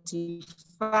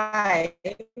 35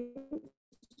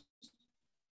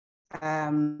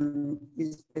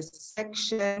 is the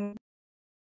section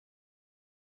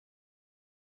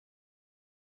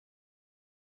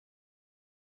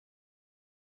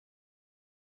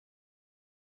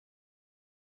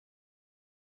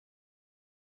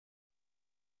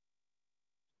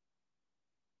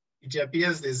It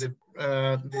appears there's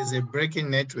a breaking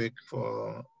network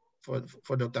for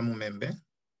Dr. Mumembe.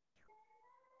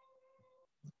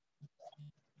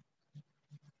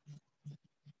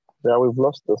 Yeah, we've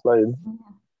lost the slide.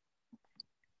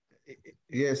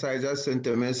 Yes, I just sent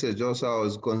a message. Also, I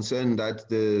was concerned that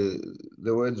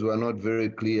the words were not very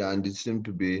clear and it seemed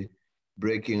to be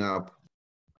breaking up.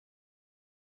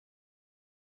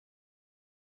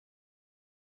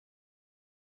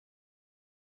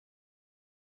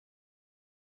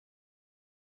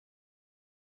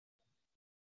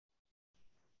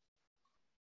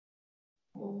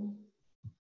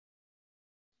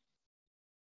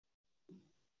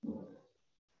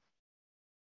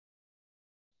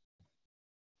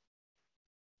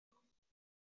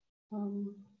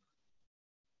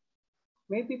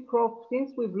 Maybe, Prof,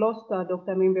 since we've lost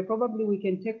Dr. Mumembe, probably we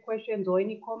can take questions or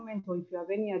any comments, or if you have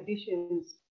any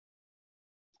additions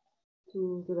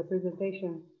to the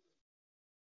presentation.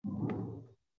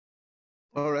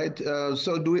 All right,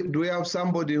 so do we have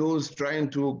somebody who's trying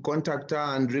to contact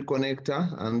her and reconnect her,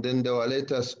 and then they will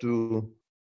let us to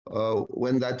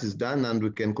when that is done and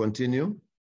we can continue?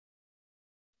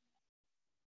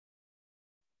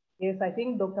 Yes, I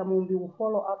think Dr. Mumbi will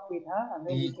follow up with her and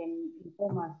then he can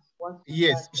inform us once.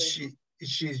 Yes,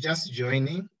 she's just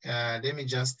joining. Let me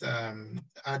just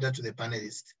add her to the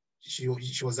panelist. She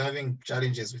was having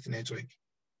challenges with network.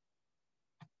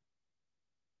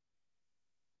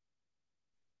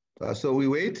 So we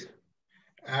wait?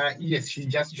 Yes, she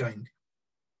just joined.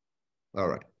 All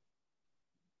right.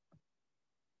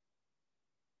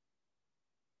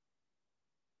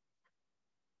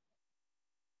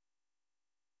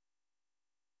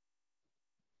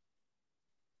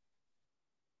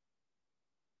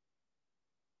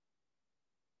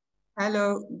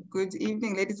 Hello, good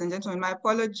evening, ladies and gentlemen. My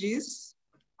apologies.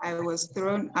 I was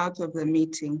thrown out of the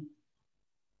meeting.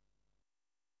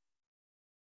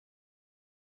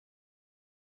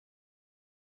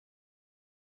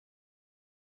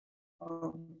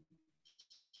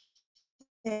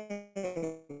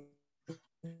 Okay.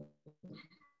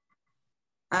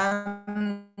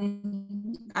 I'm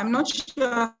not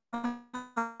sure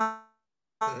how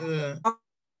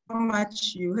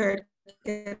much you heard.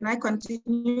 Can I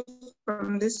continue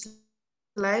from this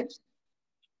slide?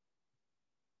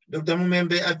 Dr.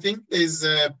 Mumembe, I think there's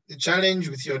a challenge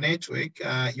with your network.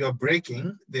 You're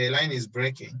breaking, the line is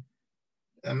breaking.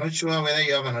 I'm not sure whether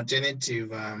you have an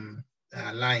alternative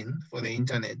line for the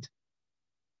internet.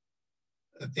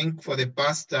 I think for the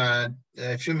past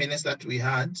few minutes that we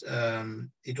had,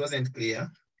 it wasn't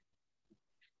clear.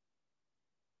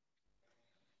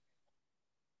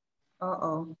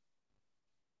 Uh-oh.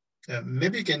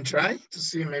 Maybe you can try to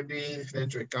see maybe if the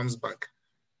network comes back.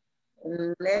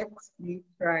 Let's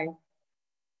try.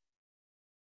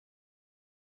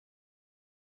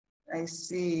 I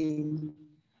see.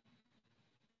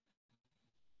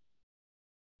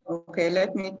 Okay,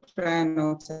 let me try an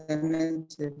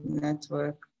alternative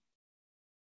network.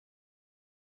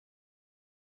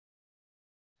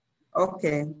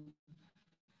 Okay.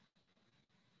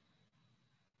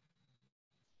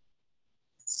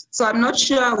 So I'm not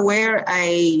sure where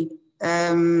I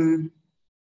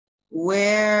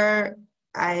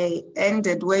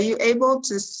ended. Were you able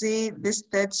to see this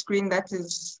third screen that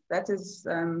is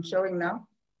showing now?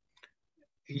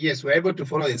 Yes, we're able to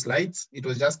follow the slides. It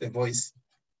was just the voice.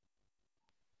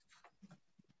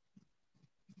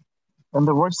 And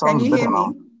the voice sounds better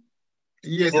now.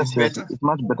 Yes, yes, it's better. It's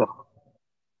much better.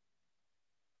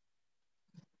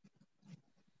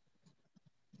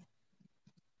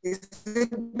 Is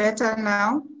it better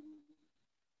now?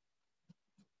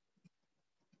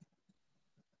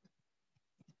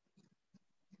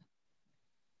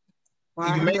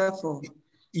 Wonderful.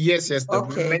 Yes, yes,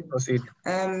 Dr. Okay. May proceed.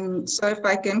 So if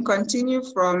I can continue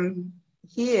from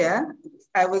here,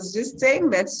 I was just saying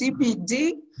that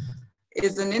CPD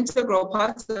is an integral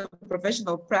part of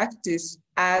professional practice,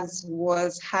 as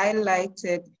was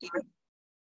highlighted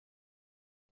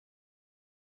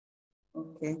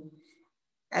in,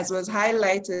 as was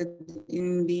highlighted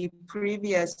in the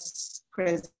previous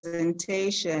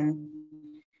presentation.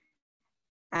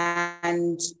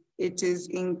 And it is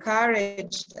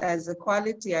encouraged as a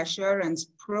quality assurance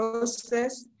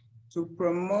process to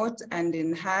promote and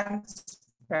enhance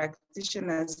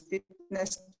practitioners'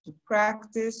 fitness to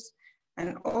practice,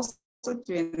 and also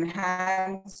to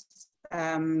enhance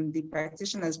the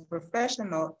practitioner's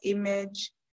professional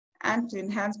image and to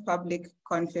enhance public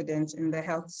confidence in the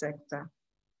health sector.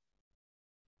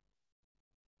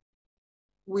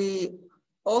 We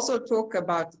also talk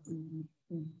about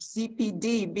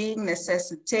CPD being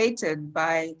necessitated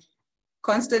by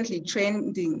constantly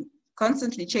changing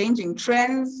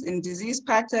trends in disease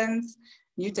patterns,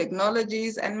 new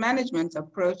technologies, and management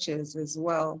approaches as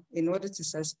well, in order to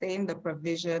sustain the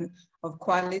provision of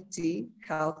quality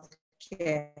health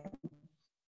care.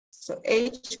 So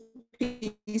HPCZ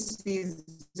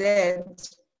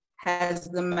has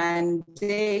the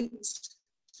mandate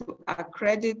to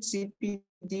accredit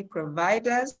CPD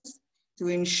providers to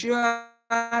ensure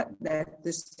that the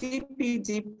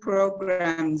CPD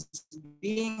programs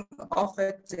being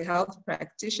offered to health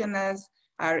practitioners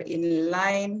are in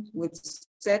line with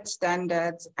set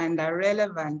standards and are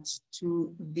relevant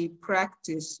to the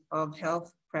practice of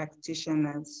health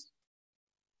practitioners.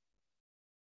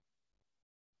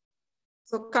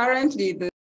 So currently,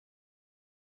 the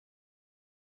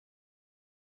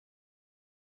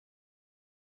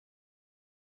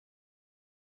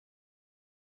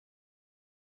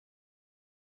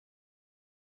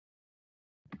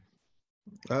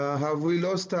have we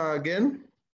lost her again?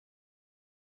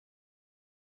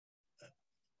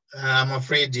 I'm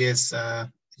afraid, yes. I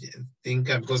think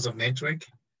because of network.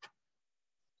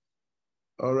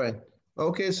 All right.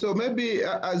 Okay, so maybe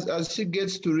as she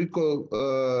gets to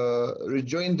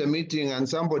rejoin the meeting and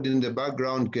somebody in the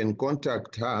background can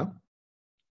contact her,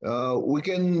 we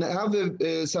can have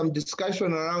some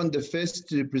discussion around the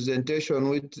first presentation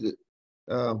with,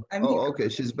 oh, okay,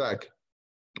 she's back.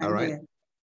 All right.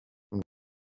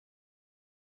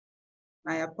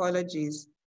 My apologies.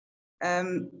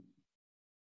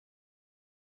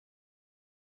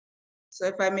 So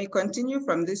if I may continue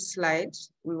from this slide,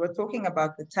 we were talking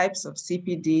about the types of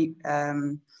CPD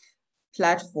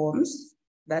platforms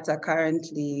that are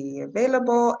currently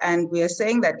available. And we are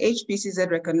saying that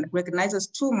HPCZ recognizes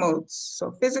two modes.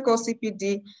 So physical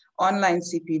CPD, online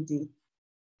CPD.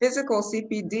 Physical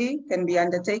CPD can be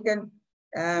undertaken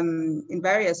in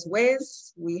various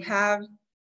ways. We have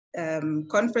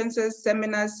conferences,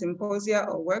 seminars, symposia,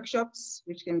 or workshops,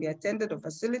 which can be attended or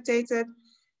facilitated.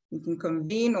 You can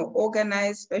convene or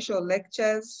organize special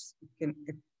lectures. You can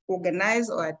organize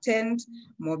or attend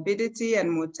morbidity and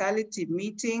mortality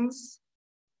meetings.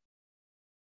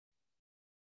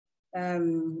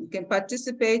 You can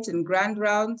participate in grand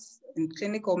rounds and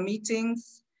clinical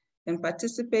meetings. You can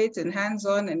participate in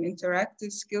hands-on and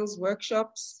interactive skills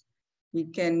workshops. You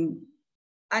can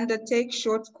undertake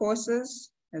short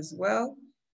courses as well.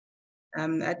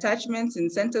 Attachments in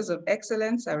centers of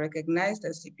excellence are recognized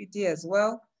as CPD as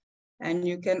well. And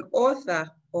you can author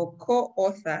or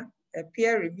co-author a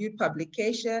peer-reviewed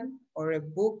publication or a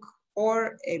book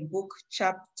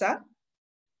chapter.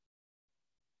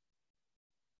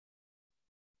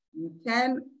 You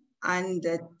can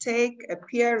undertake a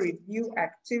peer review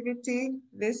activity.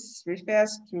 This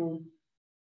refers to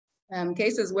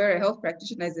cases where a health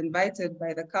practitioner is invited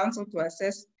by the council to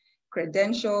assess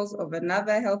credentials of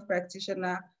another health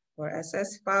practitioner or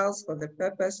assess files for the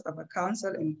purpose of a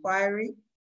council inquiry.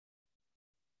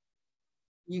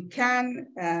 You can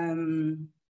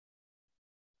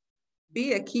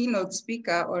be a keynote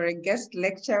speaker or a guest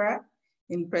lecturer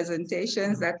in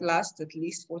presentations that last at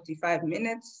least 45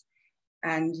 minutes.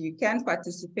 And you can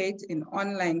participate in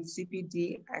online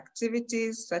CPD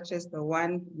activities, such as the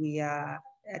one we are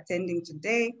attending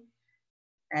today.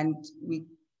 And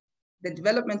the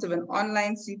development of an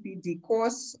online CPD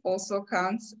course also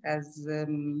counts as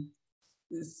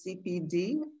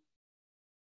CPD.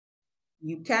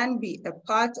 You can be a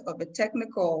part of a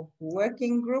technical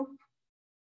working group.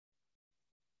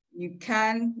 You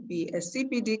can be a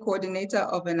CPD coordinator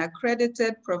of an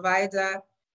accredited provider,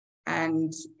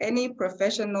 and any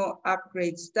professional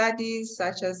upgrade studies,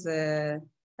 such as a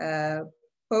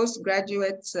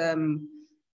postgraduate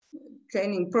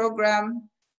training program,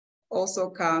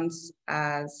 also counts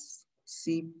as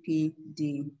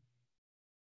CPD.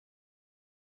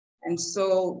 And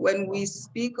so when we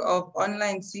speak of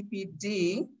online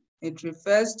CPD, it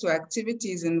refers to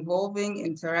activities involving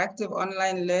interactive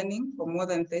online learning for more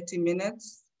than 30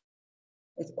 minutes.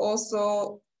 It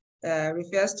also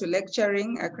refers to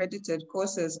lecturing accredited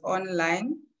courses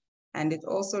online, and it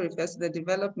also refers to the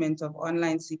development of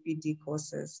online CPD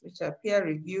courses, which are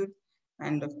peer-reviewed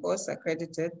and of course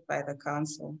accredited by the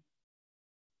Council.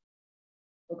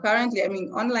 So currently,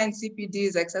 online CPD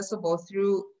is accessible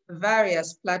through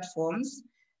various platforms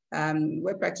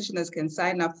where practitioners can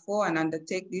sign up for and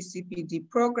undertake these CPD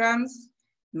programs.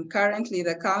 And currently,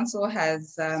 the Council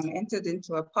has entered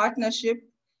into a partnership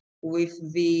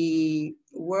with the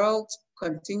World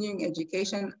Continuing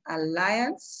Education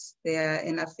Alliance. They are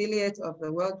an affiliate of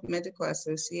the World Medical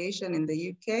Association in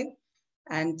the UK,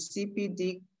 and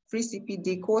free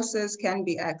CPD courses can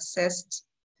be accessed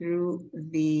through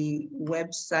the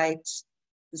website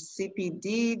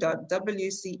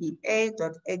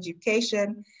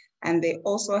cpd.wcea.education, and they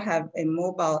also have a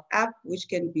mobile app which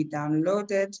can be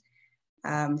downloaded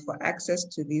for access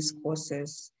to these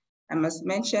courses. I must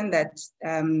mention that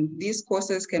these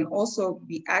courses can also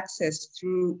be accessed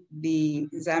through the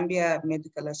Zambia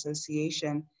Medical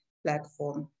Association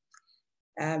platform.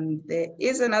 There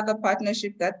is another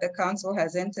partnership that the Council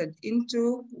has entered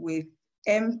into with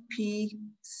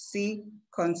MPC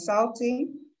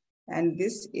Consulting, and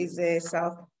this is a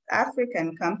South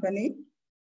African company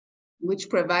which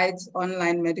provides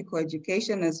online medical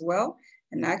education as well,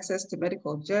 and access to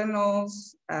medical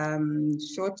journals,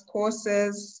 short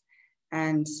courses,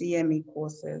 and CME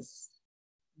courses.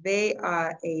 They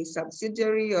are a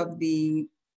subsidiary of the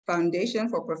Foundation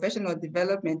for Professional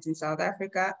Development in South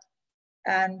Africa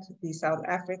and the South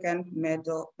African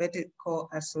Medical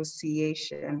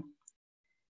Association.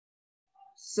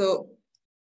 So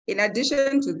in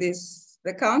addition to this,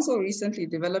 the Council recently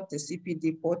developed a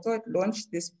CPD portal. It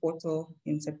launched this portal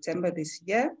in September this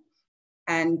year.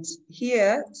 And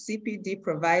here, CPD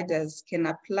providers can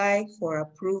apply for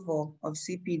approval of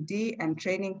CPD and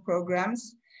training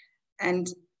programs,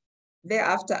 and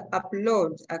thereafter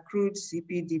upload accrued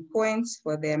CPD points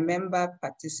for their member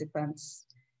participants.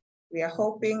 We are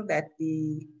hoping that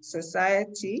the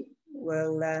society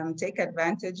will take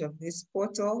advantage of this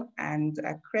portal and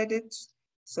accredit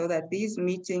so that these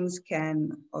meetings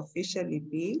can officially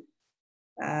be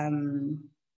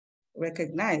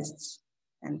recognized.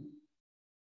 And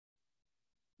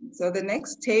so the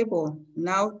next table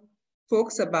now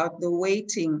talks about the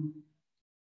weighting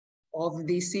of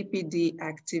the CPD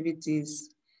activities.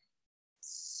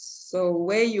 So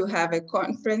where you have a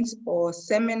conference or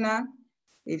seminar,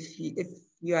 if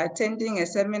you are attending a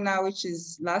seminar which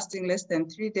is lasting less than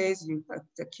 3 days, you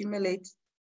accumulate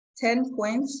 10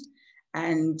 points.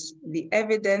 And the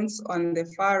evidence on the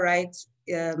far right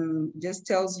just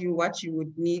tells you what you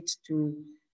would need to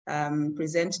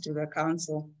present to the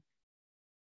Council.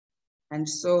 And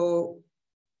so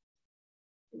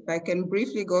if I can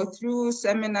briefly go through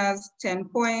seminars, 10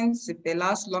 points. If they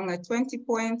last longer, 20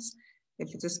 points.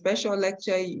 If it's a special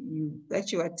lecture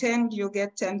that you attend, you'll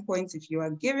get 10 points. If you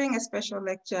are giving a special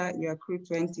lecture, you accrue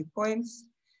 20 points.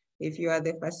 If you are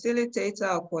the facilitator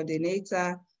or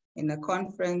coordinator in a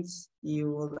conference,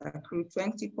 you will accrue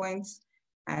 20 points,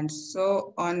 and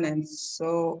so on and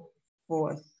so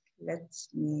forth.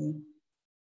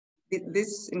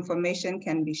 This information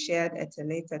can be shared at a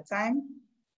later time.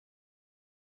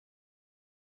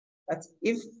 But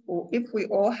if we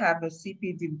all have a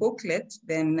CPD booklet,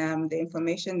 then the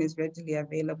information is readily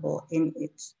available in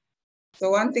it.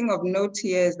 So one thing of note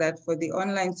here is that for the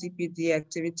online CPD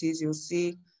activities, you'll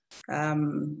see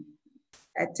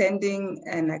attending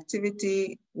an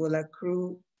activity will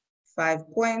accrue 5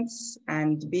 points,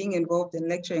 and being involved in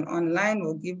lecturing online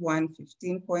will give one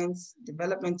 15 points,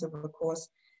 development of a course,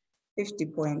 50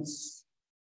 points.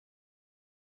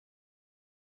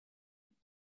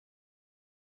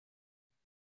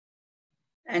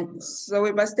 And so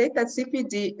we must state that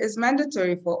CPD is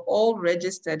mandatory for all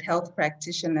registered health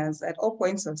practitioners at all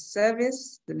points of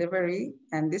service delivery,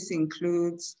 and this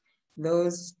includes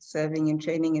those serving in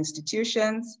training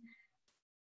institutions.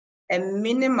 A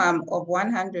minimum of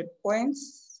 100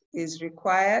 points is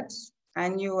required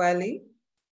annually,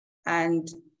 and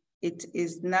it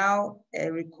is now a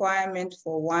requirement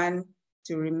for one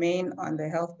to remain on the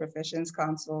Health Professions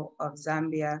Council of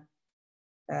Zambia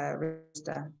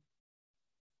register.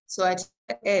 So at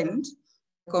the end,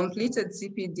 the completed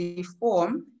CPD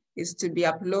form is to be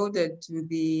uploaded to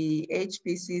the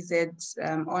HPCZ's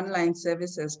online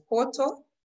services portal,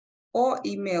 or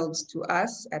emailed to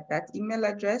us at that email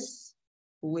address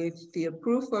with the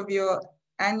proof of your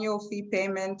annual fee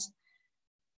payment,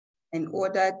 in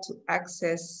order to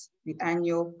access the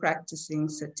annual practicing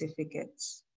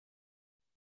certificates.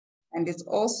 And it's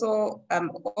also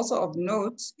of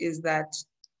note is that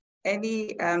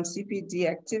any CPD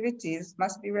activities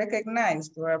must be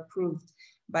recognized or approved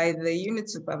by the unit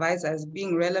supervisor as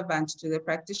being relevant to the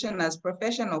practitioner's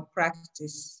professional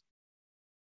practice.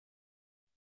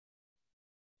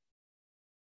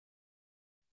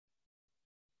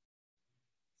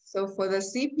 So for the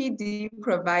CPD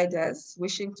providers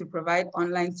wishing to provide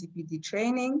online CPD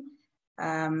training,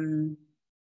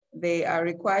 they are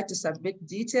required to submit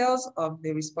details of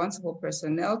the responsible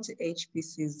personnel to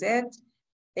HPCZ.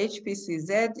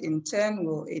 HPCZ in turn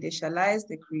will initialize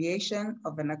the creation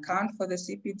of an account for the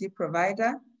CPD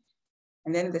provider,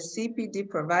 and then the CPD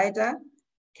provider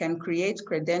can create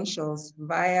credentials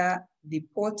via the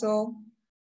portal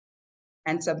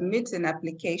and submit an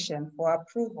application for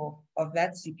approval of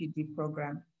that CPD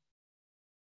program.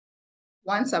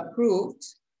 Once approved,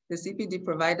 the CPD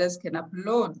providers can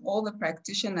upload all the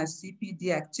practitioners' CPD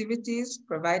activities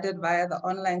provided via the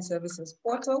online services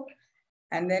portal,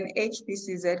 and then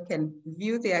HPCZ can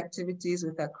view the activities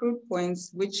with accrued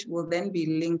points, which will then be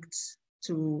linked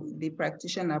to the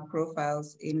practitioner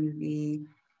profiles in the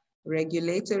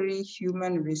regulatory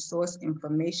human resource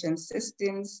information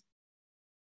systems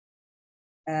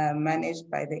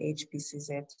managed by the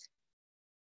HPCZ.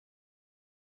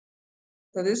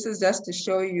 So this is just to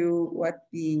show you what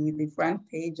the front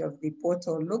page of the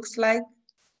portal looks like.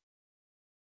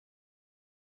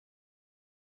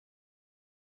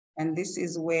 And this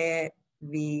is where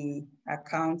the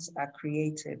accounts are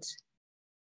created.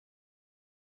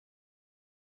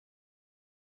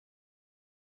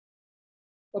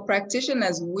 For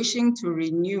practitioners wishing to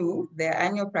renew their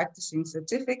annual practicing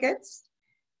certificates,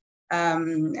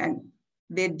 and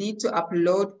they need to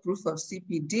upload proof of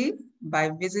CPD by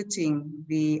visiting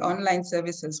the online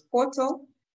services portal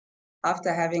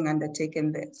after having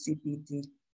undertaken the CPD.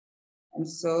 And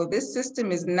so this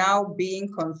system is now being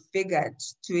configured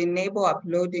to enable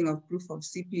uploading of proof of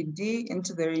CPD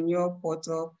into the renewal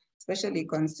portal, especially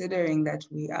considering that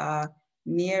we are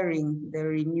nearing the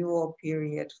renewal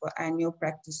period for annual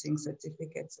practicing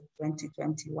certificates of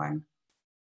 2021.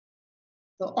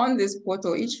 So on this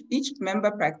portal, each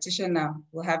member practitioner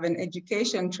will have an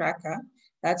education tracker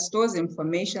that stores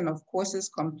information of courses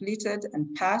completed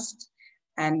and passed,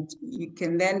 and you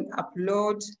can then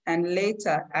upload and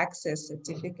later access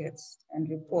certificates and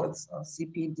reports of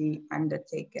CPD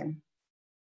undertaken.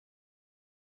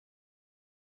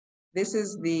 This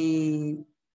is the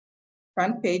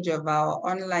front page of our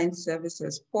online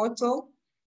services portal.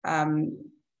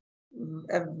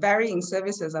 Varying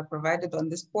services are provided on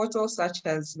this portal, such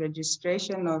as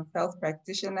registration of health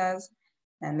practitioners,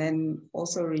 and then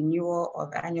also renewal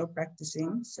of annual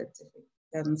practicing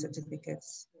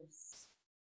certificates.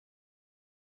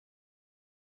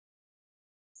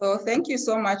 So thank you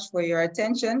so much for your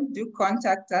attention. Do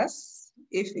contact us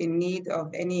if in need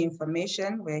of any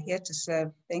information. We're here to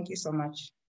serve. Thank you so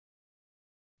much.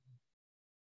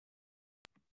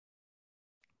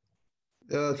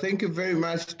 Thank you very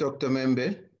much, Dr.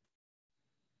 Membe.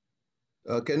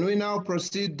 Can we now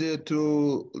proceed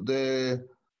to the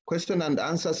question and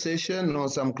answer session or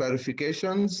some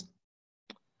clarifications?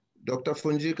 Dr.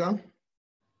 Funjika?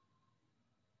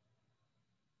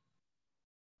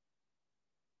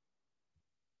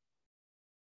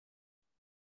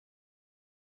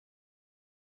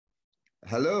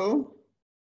 Hello?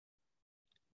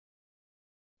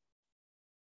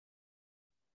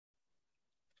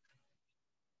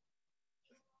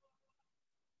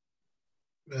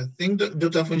 I think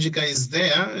Dr. Funjika is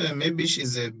there. Maybe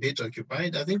she's a bit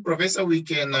occupied. I think, Professor, we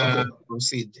can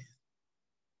proceed.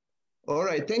 All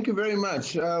right, thank you very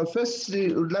much. First,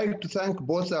 I would like to thank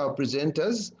both our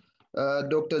presenters,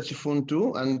 Dr.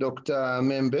 Chifuntu and Dr.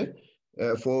 Membe,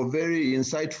 for very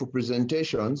insightful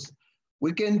presentations.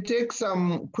 We can take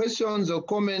some questions or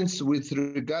comments with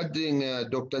regarding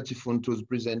Dr. Chifuntu's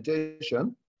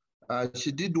presentation.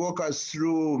 She did walk us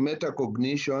through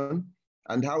metacognition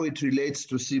and how it relates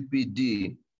to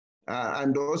CPD,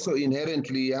 and also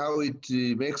inherently how it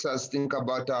makes us think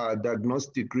about our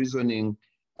diagnostic reasoning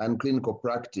and clinical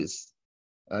practice.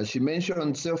 She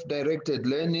mentioned self-directed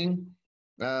learning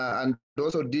and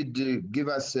also did give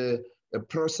us a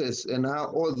process and how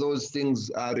all those things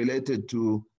are related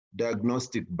to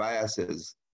diagnostic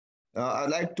biases. I'd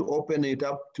like to open it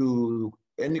up to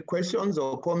any questions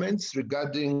or comments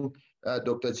regarding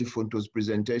Dr. Chifuntu's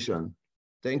presentation.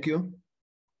 Thank you.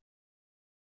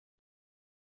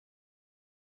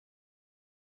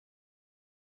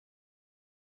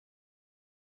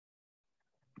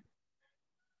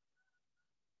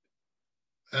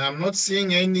 I'm not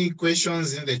seeing any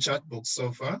questions in the chat box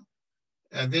so far.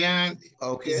 Is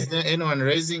there anyone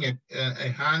raising a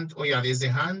hand? Oh yeah, there's a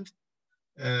hand.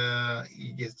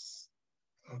 Yes.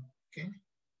 Okay.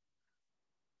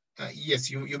 Yes,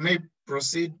 you may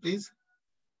proceed, please.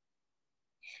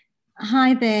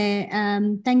 Hi there.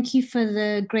 Thank you for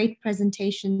the great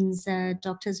presentations,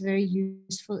 doctors. Very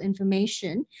useful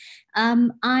information.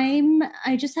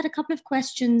 I just had a couple of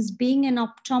questions. Being an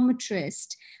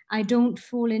optometrist, I don't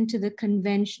fall into the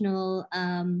conventional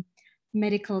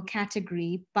medical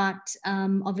category, but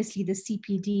obviously the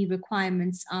CPD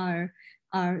requirements are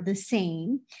the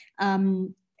same.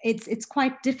 It's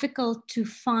quite difficult to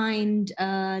find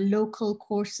local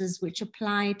courses which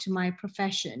apply to my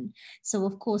profession. So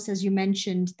of course, as you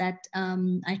mentioned, that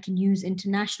I can use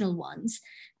international ones.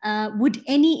 Would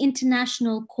any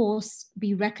international course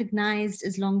be recognized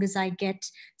as long as I get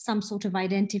some sort of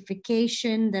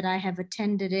identification that I have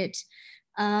attended it?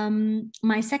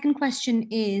 My second question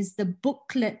is the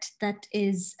booklet that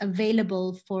is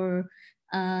available for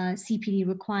CPD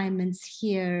requirements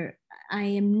here. I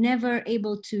am never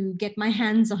able to get my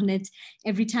hands on it.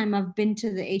 Every time I've been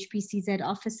to the HPCZ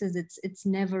offices, it's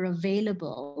never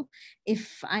available.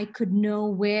 If I could know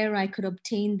where I could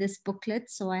obtain this booklet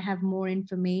so I have more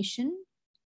information.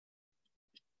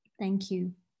 Thank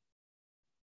you.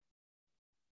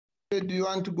 Do you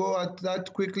want to go at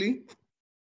that quickly?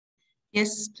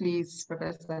 Yes, please,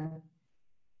 Professor.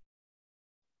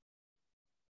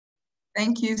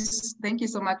 Thank you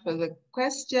so much for the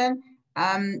question.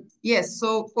 Yes,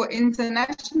 so for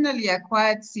internationally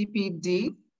acquired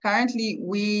CPD, currently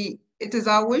it is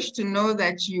our wish to know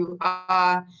that you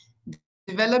are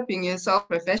developing yourself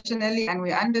professionally and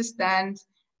we understand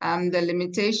the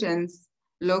limitations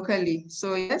locally.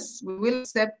 So yes, we will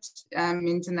accept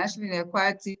internationally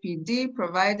acquired CPD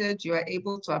provided you are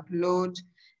able to upload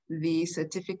the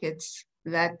certificates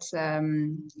that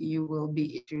you will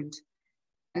be issued.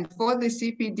 And for the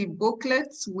CPD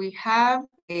booklets, we have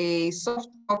a soft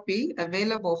copy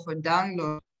available for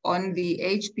download on the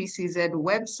HPCZ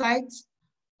website.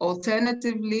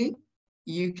 Alternatively,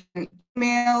 you can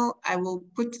email, I will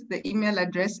put the email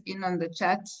address in on the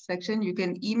chat section. You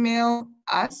can email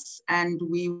us and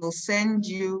we will send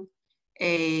you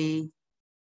a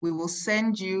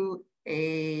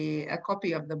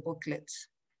copy of the booklet.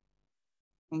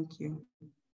 Thank you.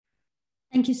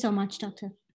 Thank you so much,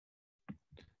 Doctor.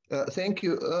 Thank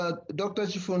you. Dr.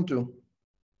 Chifuntu,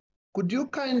 could you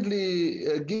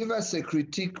kindly give us a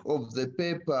critique of the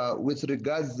paper with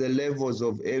regards to the levels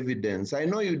of evidence? I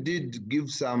know you did give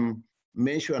some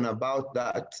mention about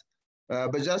that,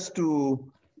 but just to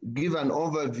give an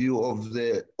overview of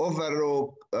the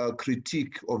overall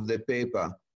critique of the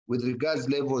paper with regards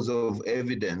levels of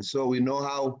evidence, so we know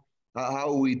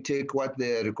how we take what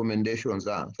the recommendations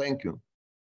are. Thank you.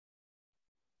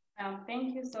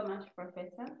 Thank you so much,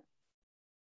 Professor.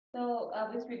 So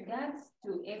with regards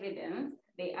to evidence,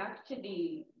 the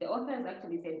authors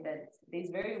actually said that there's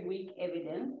very weak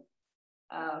evidence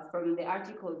from the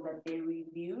articles that they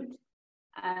reviewed.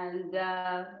 And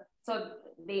so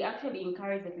they actually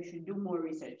encourage that we should do more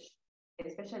research,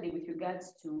 especially with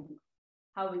regards to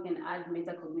how we can add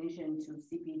metacognition to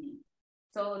CPD.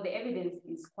 So the evidence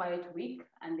is quite weak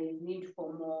and there's need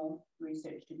for more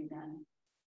research to be done.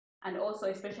 And also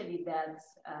especially that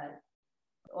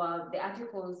the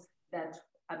articles that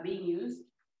are being used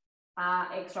are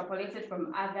extrapolated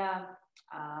from other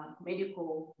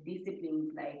medical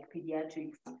disciplines like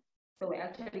pediatrics. So we're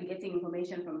actually getting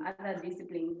information from other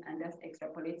disciplines and just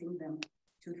extrapolating them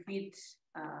to fit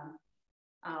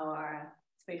our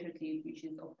specialty, which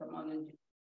is ophthalmology.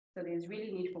 So there's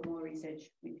really need for more research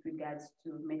with regards to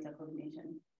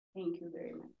metacognition. Thank you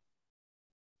very much.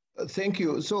 Thank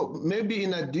you. So maybe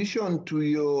in addition to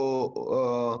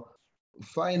your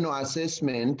final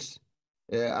assessment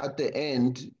at the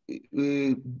end,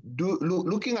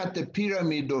 looking at the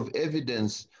pyramid of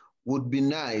evidence would be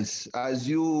nice as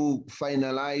you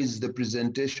finalize the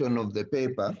presentation of the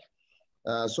paper,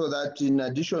 so that in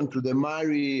addition to the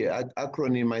MARI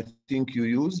acronym I think you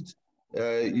used,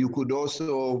 you could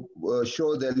also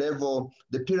show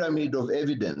the pyramid of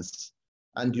evidence,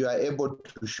 and you are able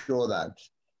to show that.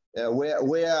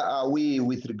 Where are we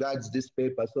with regards to this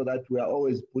paper, so that we are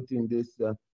always putting this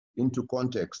into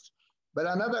context. But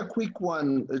another quick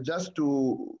one, just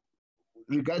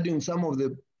regarding some of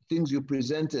the things you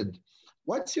presented,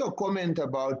 what's your comment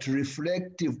about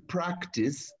reflective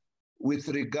practice with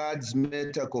regards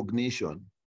metacognition?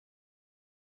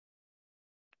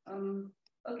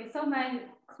 Okay, so my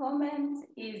comment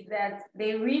is that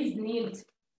there is need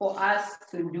for us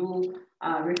to do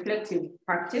reflective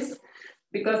practice,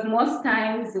 because most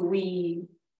times we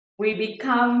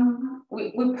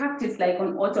practice like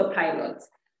on autopilot.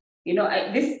 You know,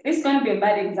 this is going to be a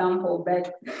bad example,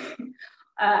 but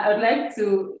I would like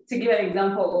to give an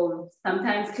example of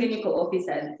sometimes clinical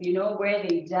officers, you know, where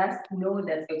they just know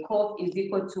that a cough is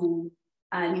equal to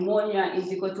pneumonia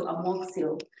is equal to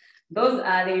amoxicillin. Those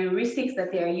are the heuristics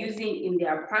that they are using in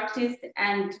their practice,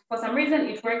 and for some reason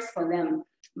it works for them.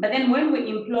 But then when we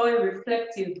employ a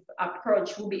reflective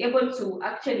approach, we'll be able to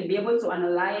actually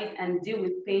analyze and deal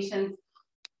with patients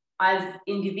as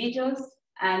individuals,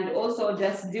 and also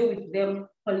just deal with them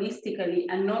holistically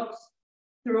and not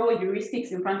throw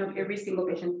heuristics in front of every single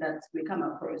patient that we come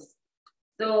across.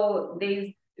 So there's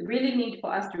really need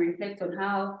for us to reflect on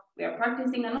how we are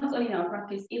practicing, and not only in our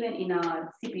practice, even in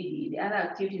our CPD, the other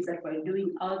activities that we're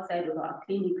doing outside of our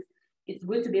clinics. It's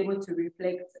good to be able to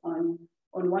reflect on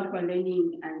what we're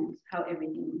learning and how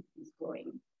everything is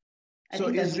going. So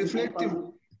is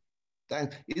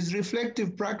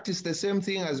reflective practice the same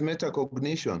thing as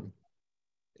metacognition?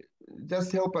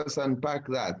 Just help us unpack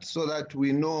that so that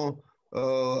we know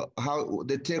how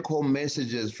the take-home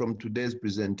messages from today's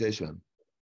presentation.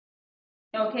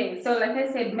 Okay, so like I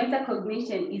said,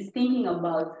 metacognition is thinking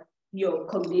about your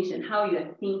cognition, how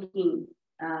you're thinking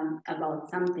about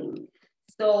something.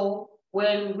 So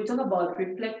when we talk about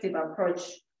reflective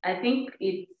approach, I think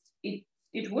it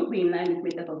would be in line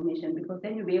with metacognition, because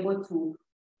then you'll be able to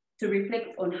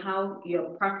reflect on how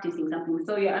you're practicing something.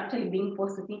 So you're actually being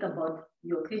forced to think about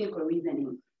your clinical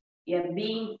reasoning. You're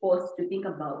being forced to think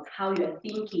about how you're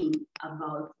thinking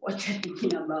about what you're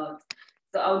thinking about.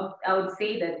 So I would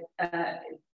say that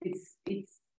it's the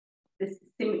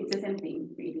same thing,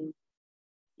 really.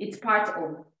 It's part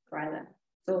of, rather.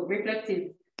 So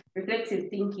reflective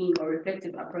thinking or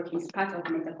reflective approach is part of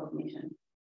metacognition.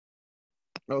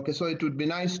 Okay, so it would be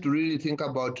nice to really think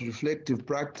about reflective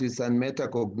practice and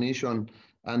metacognition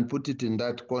and put it in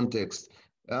that context.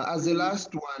 As the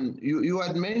last one, you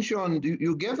had mentioned,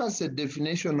 you gave us a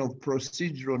definition of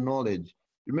procedural knowledge.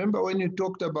 Remember when you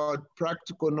talked about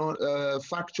factual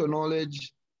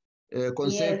knowledge,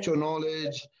 conceptual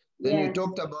knowledge, then you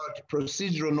talked about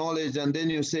procedural knowledge, and then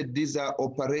you said these are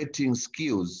operating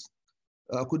skills.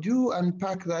 Could you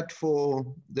unpack that for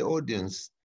the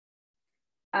audience?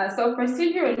 So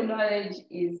procedural knowledge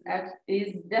is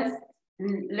just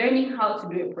learning how to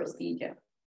do a procedure.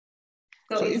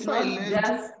 So it's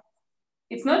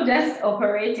not just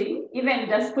operating, even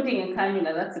just putting a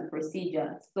cannula, that's a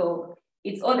procedure. So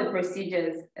it's all the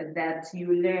procedures that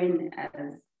you learn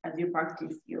as you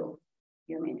practice your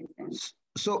medicine.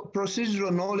 So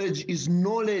procedural knowledge is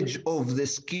knowledge of the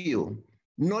skill,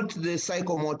 not the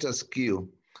psychomotor skill,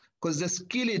 because the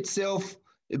skill itself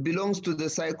belongs to the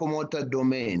psychomotor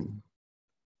domain.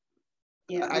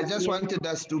 I just wanted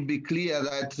us to be clear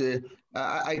that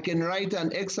I can write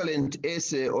an excellent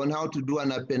essay on how to do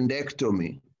an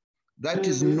appendectomy. That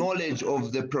is knowledge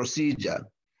of the procedure.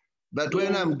 But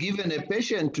when I'm given a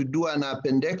patient to do an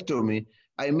appendectomy,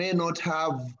 I may not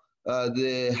have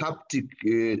the haptic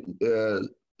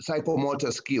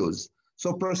psychomotor skills.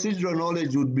 So procedural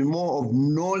knowledge would be more of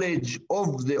knowledge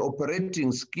of the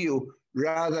operating skill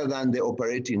rather than the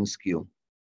operating skill.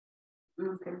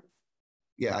 Okay.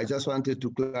 Yeah, I just wanted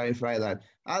to clarify that.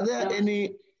 Are there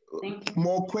any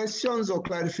more questions or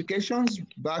clarifications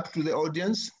back to the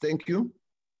audience? Thank you.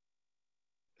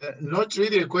 Not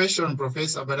really a question,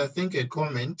 Professor, but I think a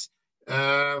comment.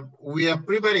 We are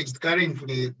privileged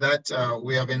currently that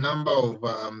we have a number of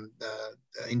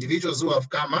individuals who have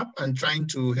come up and trying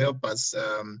to help us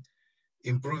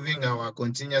improving our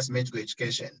continuous medical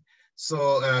education.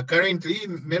 So currently,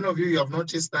 many of you have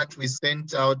noticed that we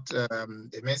sent out a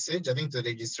message. I think the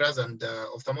registrars and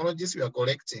ophthalmologists we are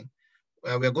collecting.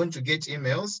 We are going to get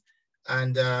emails,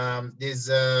 and there's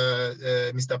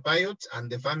Mr. Payot and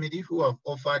the family who have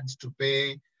offered to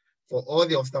pay for all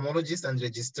the ophthalmologists and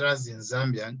registrars in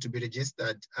Zambia to be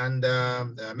registered under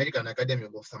the American Academy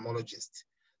of Ophthalmologists.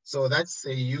 So that's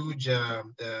a huge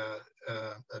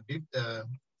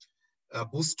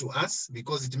boost to us,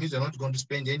 because it means we're not going to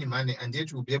spend any money, and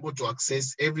yet we'll be able to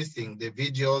access everything, the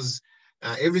videos,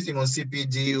 everything on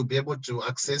CPD. We'll be able to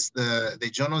access the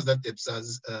journals that they've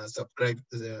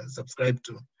subscribed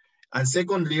to. And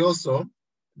secondly, also,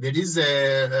 there is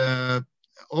a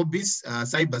OBIS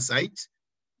cyber site.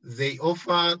 They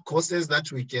offer courses that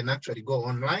we can actually go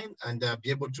online and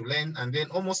be able to learn. And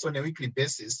then almost on a weekly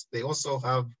basis, they also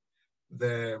have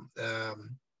the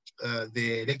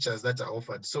lectures that are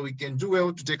offered. So we can do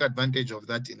well to take advantage of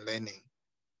that in learning.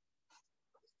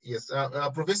 Yes,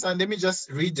 Professor, let me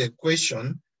just read a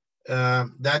question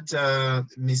that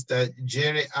Mr.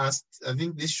 Jerry asked. I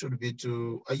think this should be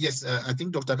to, yes, I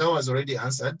think Dr. Kawa has already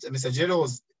answered. Mr. Jerry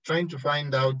was trying to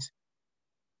find out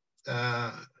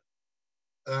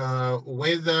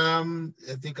whether,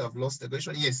 I think I've lost the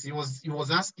question. Yes, he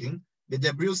was asking the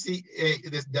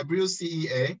WCEA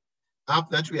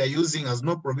app that we are using has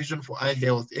no provision for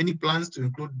iHealth. Any plans to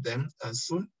include them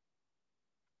soon?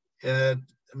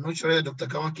 I'm not sure Dr.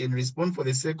 Kawa can respond for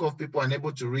the sake of people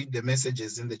unable to read the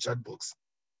messages in the chat box.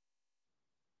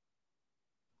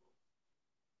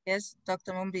 Yes,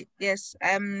 Dr. Mumbi. Yes,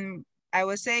 I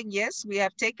was saying, yes, we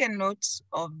have taken note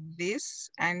of this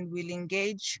and will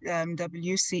engage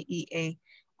WCEA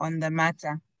on the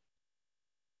matter.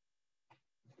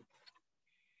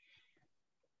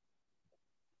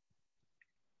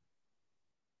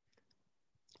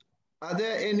 Are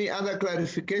there any other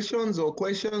clarifications or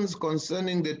questions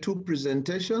concerning the two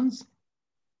presentations?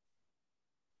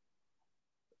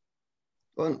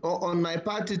 On my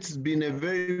part, it's been a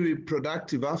very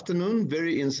productive afternoon,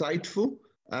 very insightful,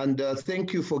 and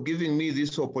thank you for giving me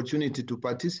this opportunity to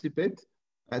participate.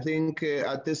 I think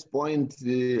at this point,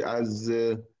 as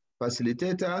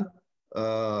facilitator,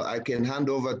 I can hand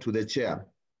over to the chair.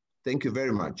 Thank you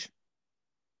very much.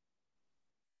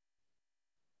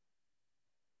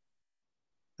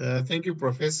 Thank you,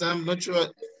 Professor. I'm not sure,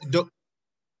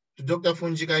 Dr.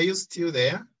 Funjika, are you still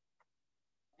there?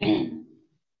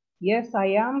 Yes, I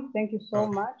am. Thank you so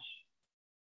much.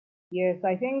 Yes,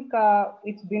 I think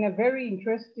it's been a very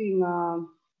interesting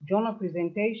journal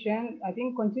presentation. I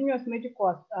think continuous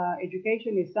medical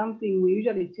education is something we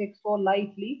usually take so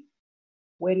lightly.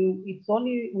 When it's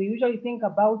only, we usually think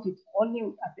about it only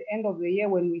at the end of the year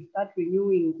when we start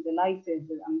renewing the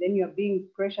licenses, and then you're being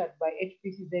pressured by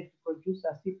HPCZ to produce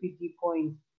a CPD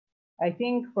point. I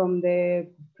think from the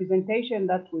presentation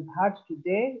that we've had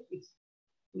today,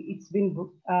 we've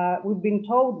been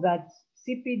told that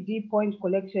CPD point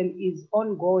collection is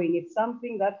ongoing. It's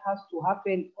something that has to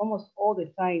happen almost all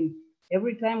the time.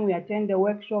 Every time we attend a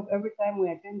workshop, every time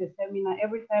we attend a seminar,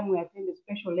 every time we attend a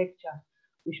special lecture,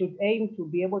 we should aim to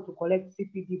be able to collect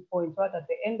CPD points so that at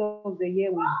the end of the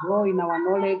year, we grow in our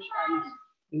knowledge and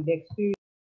in the experience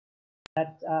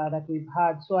that we've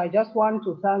had. So I just want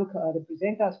to thank the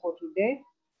presenters for today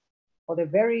for the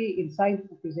very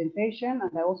insightful presentation.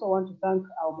 And I also want to thank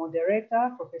our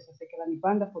moderator, Professor Sekelani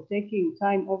Banda, for taking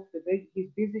time off his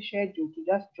busy schedule to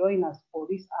just join us for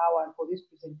this hour and for this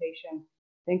presentation.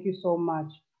 Thank you so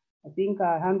much. I think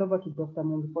I hand over to Dr.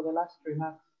 Mumbi for the last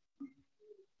remarks.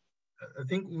 I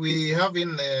think we have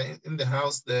in the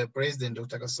house the president,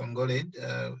 Dr. Kasongole,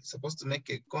 supposed to make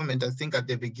a comment, I think at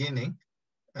the beginning.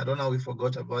 I don't know, we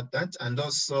forgot about that. And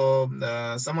also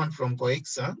someone from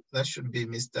COEXA, that should be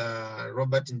Mr.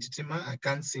 Robert Ntitima. I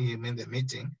can't see him in the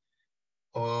meeting,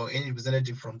 or any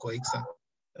representative from COEXA.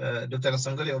 Dr.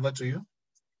 Kasongole, over to you.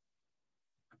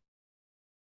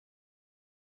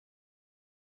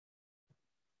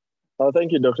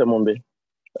 Thank you, Dr. Mumbi.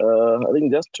 I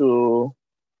think just to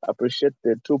appreciate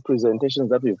the two presentations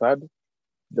that we've had.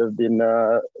 They've been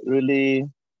really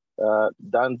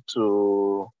done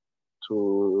to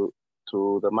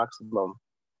the maximum.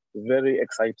 Very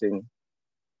exciting.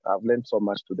 I've learned so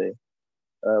much today.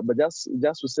 But just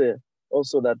to say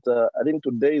also that I think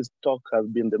today's talk has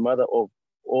been the mother of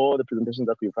all the presentations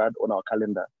that we've had on our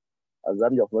calendar as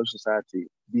Zambia of Knowledge Society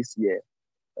this year.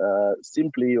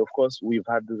 Simply, of course, we've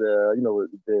had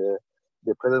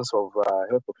the presence of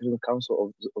Health Professional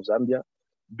Council of Zambia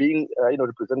being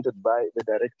represented by the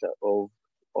director of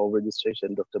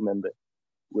registration, Dr. Membe.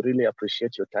 We really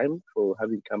appreciate your time for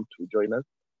having come to join us,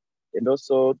 and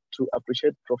also to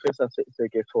appreciate Professor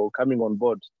Seke for coming on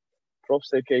board. Prof.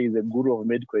 Seke is a guru of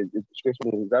medical education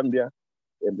in Zambia,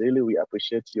 and really we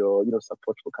appreciate your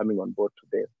support for coming on board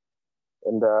today.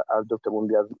 And as Dr.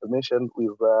 Mumbi has mentioned, we've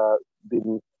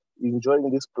been enjoying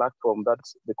this platform that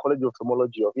the College of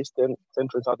Ophthalmology of Eastern,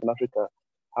 Central, and Southern Africa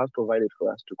has provided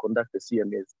for us to conduct the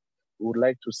CMAs. We would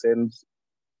like to send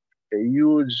a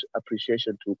huge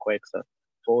appreciation to COEXA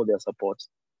for their support.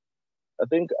 I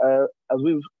think, as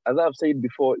I've said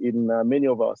before in many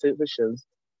of our sessions,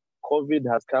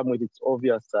 COVID has come with its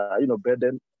obvious,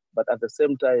 burden, but at the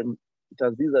same time, it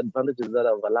has these advantages that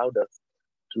have allowed us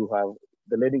to have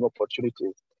the learning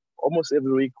opportunities. Almost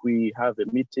every week we have a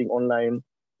meeting online.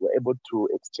 We're able to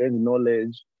exchange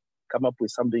knowledge, come up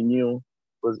with something new.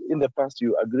 Because in the past,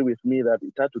 you agree with me that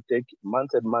it had to take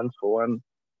months and months for one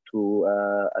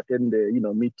to attend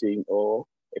a meeting or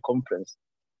a conference.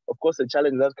 Of course, the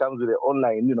challenge that comes with the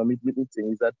online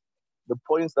meeting is that the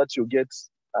points that you get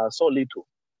are so little.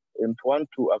 And for one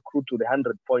to accrue to the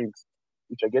 100 points,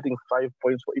 if you're getting 5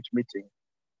 points for each meeting,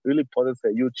 really poses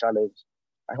a huge challenge.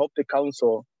 I hope the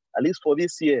council, at least for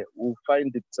this year, will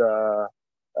find it,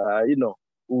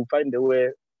 will find a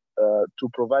way to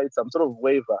provide some sort of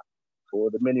waiver for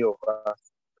the many of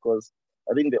us, because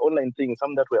I think the online thing is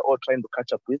something that we're all trying to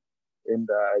catch up with and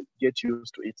get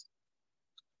used to it.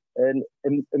 And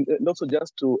also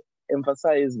just to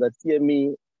emphasize that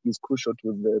CME is crucial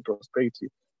to the prosperity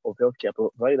of healthcare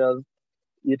providers.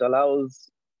 It allows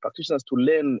practitioners to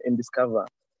learn and discover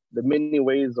the many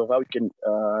ways of how we can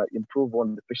improve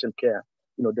on the patient care,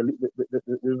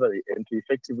 delivery, and to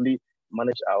effectively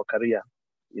manage our career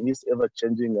in this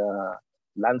ever-changing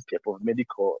landscape of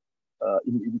medical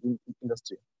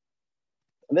industry.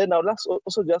 And then I would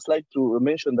also just like to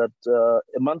mention that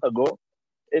a month ago,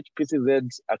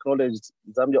 HPCZ acknowledged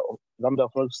Zambia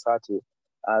Ophthalmology Society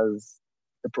as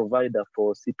a provider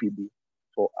for CPD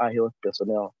for our health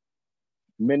personnel.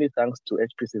 Many thanks to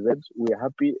HPCZ. We are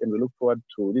happy and we look forward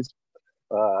to this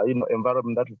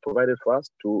environment that we provided for us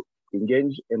to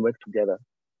engage and work together.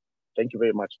 Thank you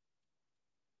very much.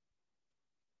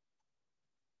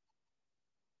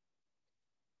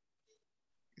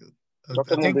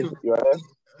 Dr. Thank you. You are there?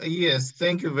 Yes,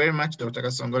 thank you very much, Dr.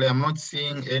 Kasongole. I'm not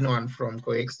seeing anyone from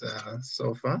COEX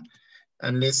so far,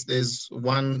 unless there's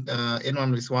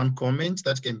anyone with one comment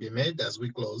that can be made as we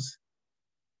close.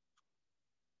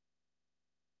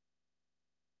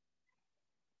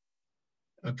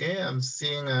 Okay, I'm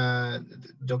seeing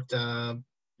Dr.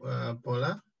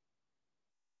 Paula.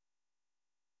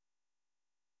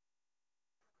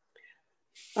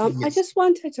 Yes. I just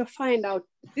wanted to find out,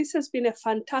 this has been a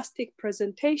fantastic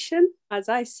presentation. As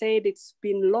I said, it's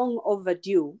been long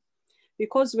overdue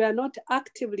because we are not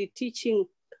actively teaching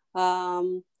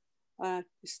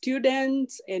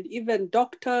students and even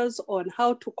doctors on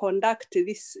how to conduct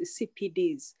these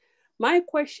CPDs. My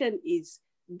question is,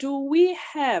 do we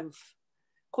have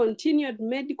continued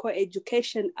medical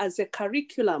education as a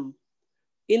curriculum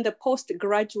in the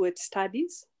postgraduate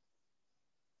studies?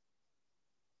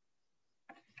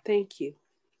 Thank you.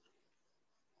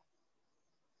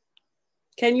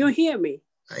 Can you hear me?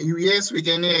 Yes, we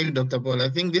can hear you, Dr. Paul. I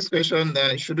think this question,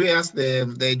 should we ask the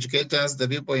educators, the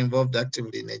people involved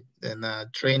actively in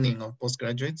training of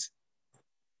postgraduates?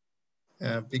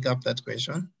 Pick up that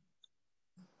question.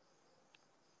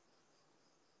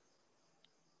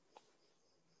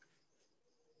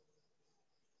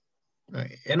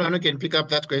 Anyone who can pick up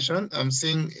that question? I'm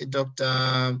seeing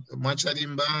Dr.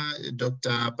 Mwachalimba,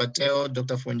 Dr. Patel,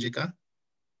 Dr. Funjika.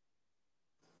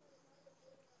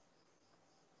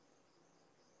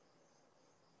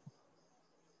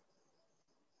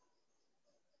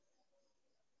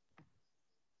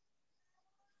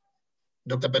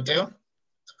 Dr. Patel?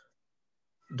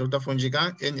 Dr.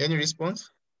 Funjika, any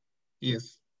response?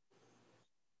 Yes.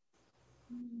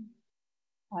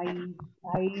 I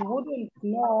wouldn't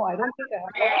know. I don't think I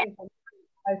have that information.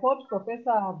 I thought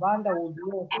Professor Banda would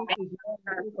know since he's not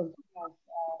very continuous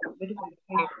medical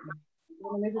education.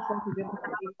 Maybe something able to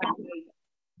give later.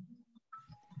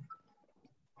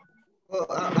 Well,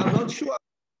 I'm not sure.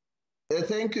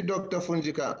 Thank you, Dr.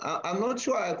 Funjika. I'm not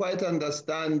sure I quite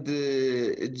understand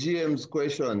GM's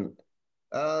question.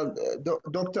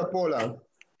 Dr. Paula,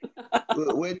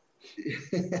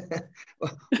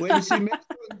 when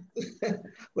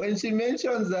she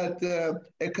mentions that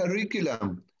a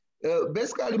curriculum,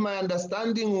 basically my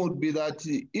understanding would be that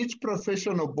each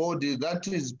professional body that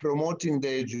is promoting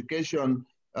the education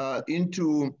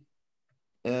into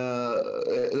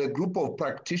a group of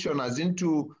practitioners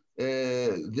into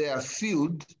their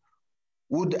field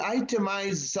would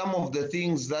itemize some of the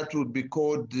things that would be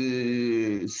called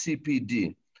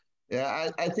CPD.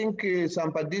 I think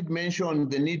Sampa did mention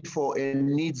the need for a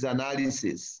needs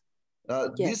analysis.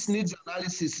 Yes. This needs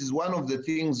analysis is one of the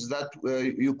things that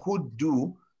you could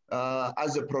do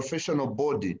as a professional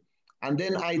body, and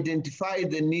then identify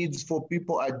the needs for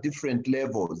people at different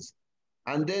levels.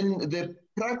 And then the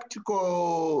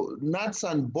practical nuts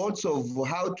and bolts of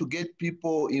how to get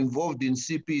people involved in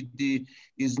CPD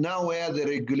is now where the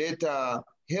regulator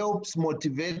helps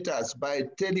motivate us by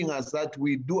telling us that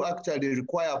we do actually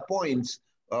require points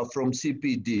from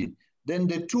CPD. Then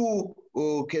the two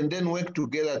can then work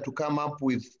together to come up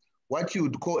with what you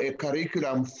would call a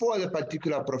curriculum for the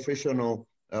particular professional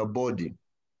body.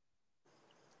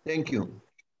 Thank you.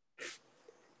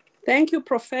 Thank you,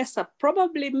 Professor.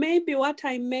 Probably maybe what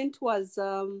I meant was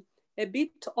a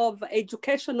bit of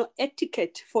educational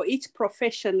etiquette for each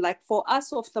profession, like for us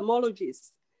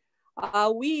ophthalmologists.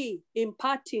 Are we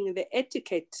imparting the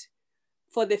etiquette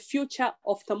for the future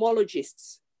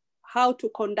ophthalmologists, how to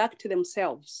conduct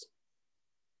themselves?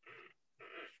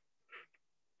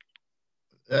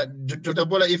 Dr.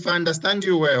 Paula, if I understand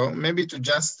you well, maybe to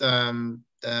just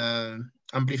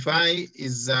amplify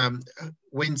is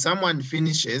when someone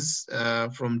finishes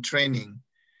from training,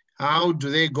 how do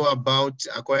they go about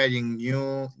acquiring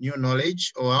new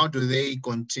knowledge, or how do they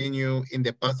continue in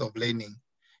the path of learning?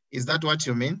 Is that what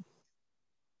you mean?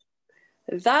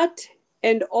 That,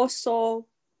 and also,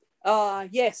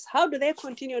 yes, how do they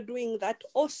continue doing that?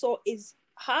 Also is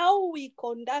how we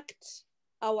conduct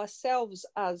ourselves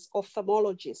as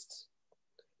ophthalmologists,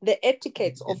 the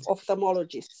etiquettes of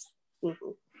ophthalmologists.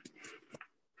 Mm-hmm.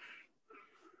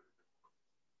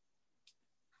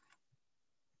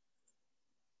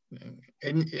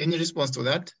 Any response to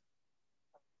that?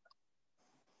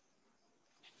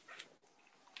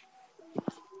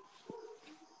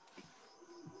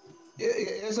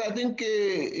 Yes, I think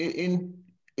in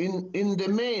the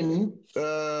main,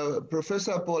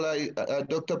 Professor Paula,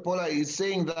 Dr. Paula is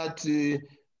saying that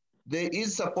there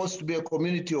is supposed to be a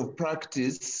community of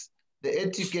practice, the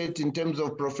etiquette in terms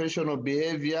of professional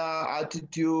behavior,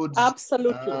 attitudes,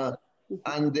 absolutely,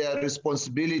 and their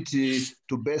responsibility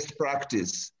to best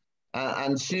practice.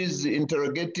 And she's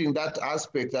interrogating that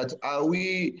aspect, that are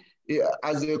we,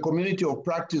 as a community of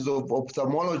practice of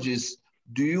ophthalmologists,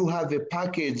 do you have a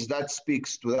package that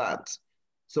speaks to that?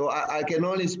 So I can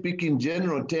only speak in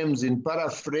general terms in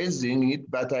paraphrasing it,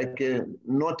 but I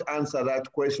cannot answer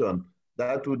that question.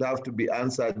 That would have to be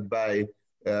answered by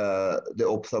the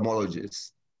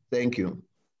ophthalmologists. Thank you.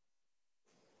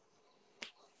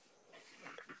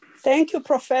 Thank you,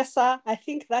 Professor. I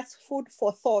think that's food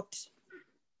for thought.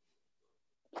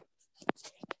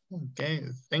 Okay,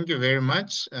 thank you very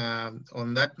much.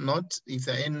 On that note, if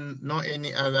there are no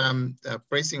any other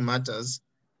pressing matters,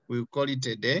 we'll call it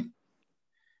a day.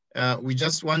 We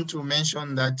just want to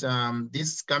mention that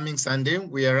this coming Sunday,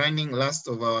 we are running last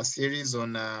of our series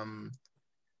on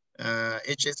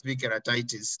HSV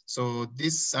keratitis. So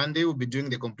this Sunday, we'll be doing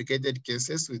the complicated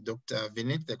cases with Dr.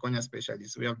 Vinit, the cornea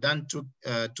specialist. We have done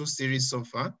two series so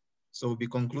far. So we'll be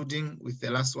concluding with the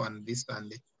last one this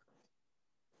Sunday.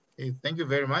 Okay, thank you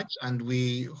very much, and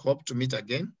we hope to meet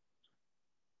again.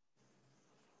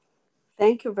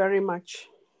 Thank you very much.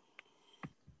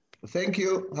 Thank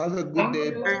you. Have a good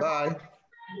day. Bye.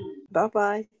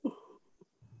 Bye-bye.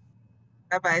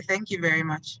 Bye-bye. Thank you very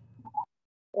much.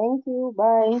 Thank you.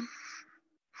 Bye.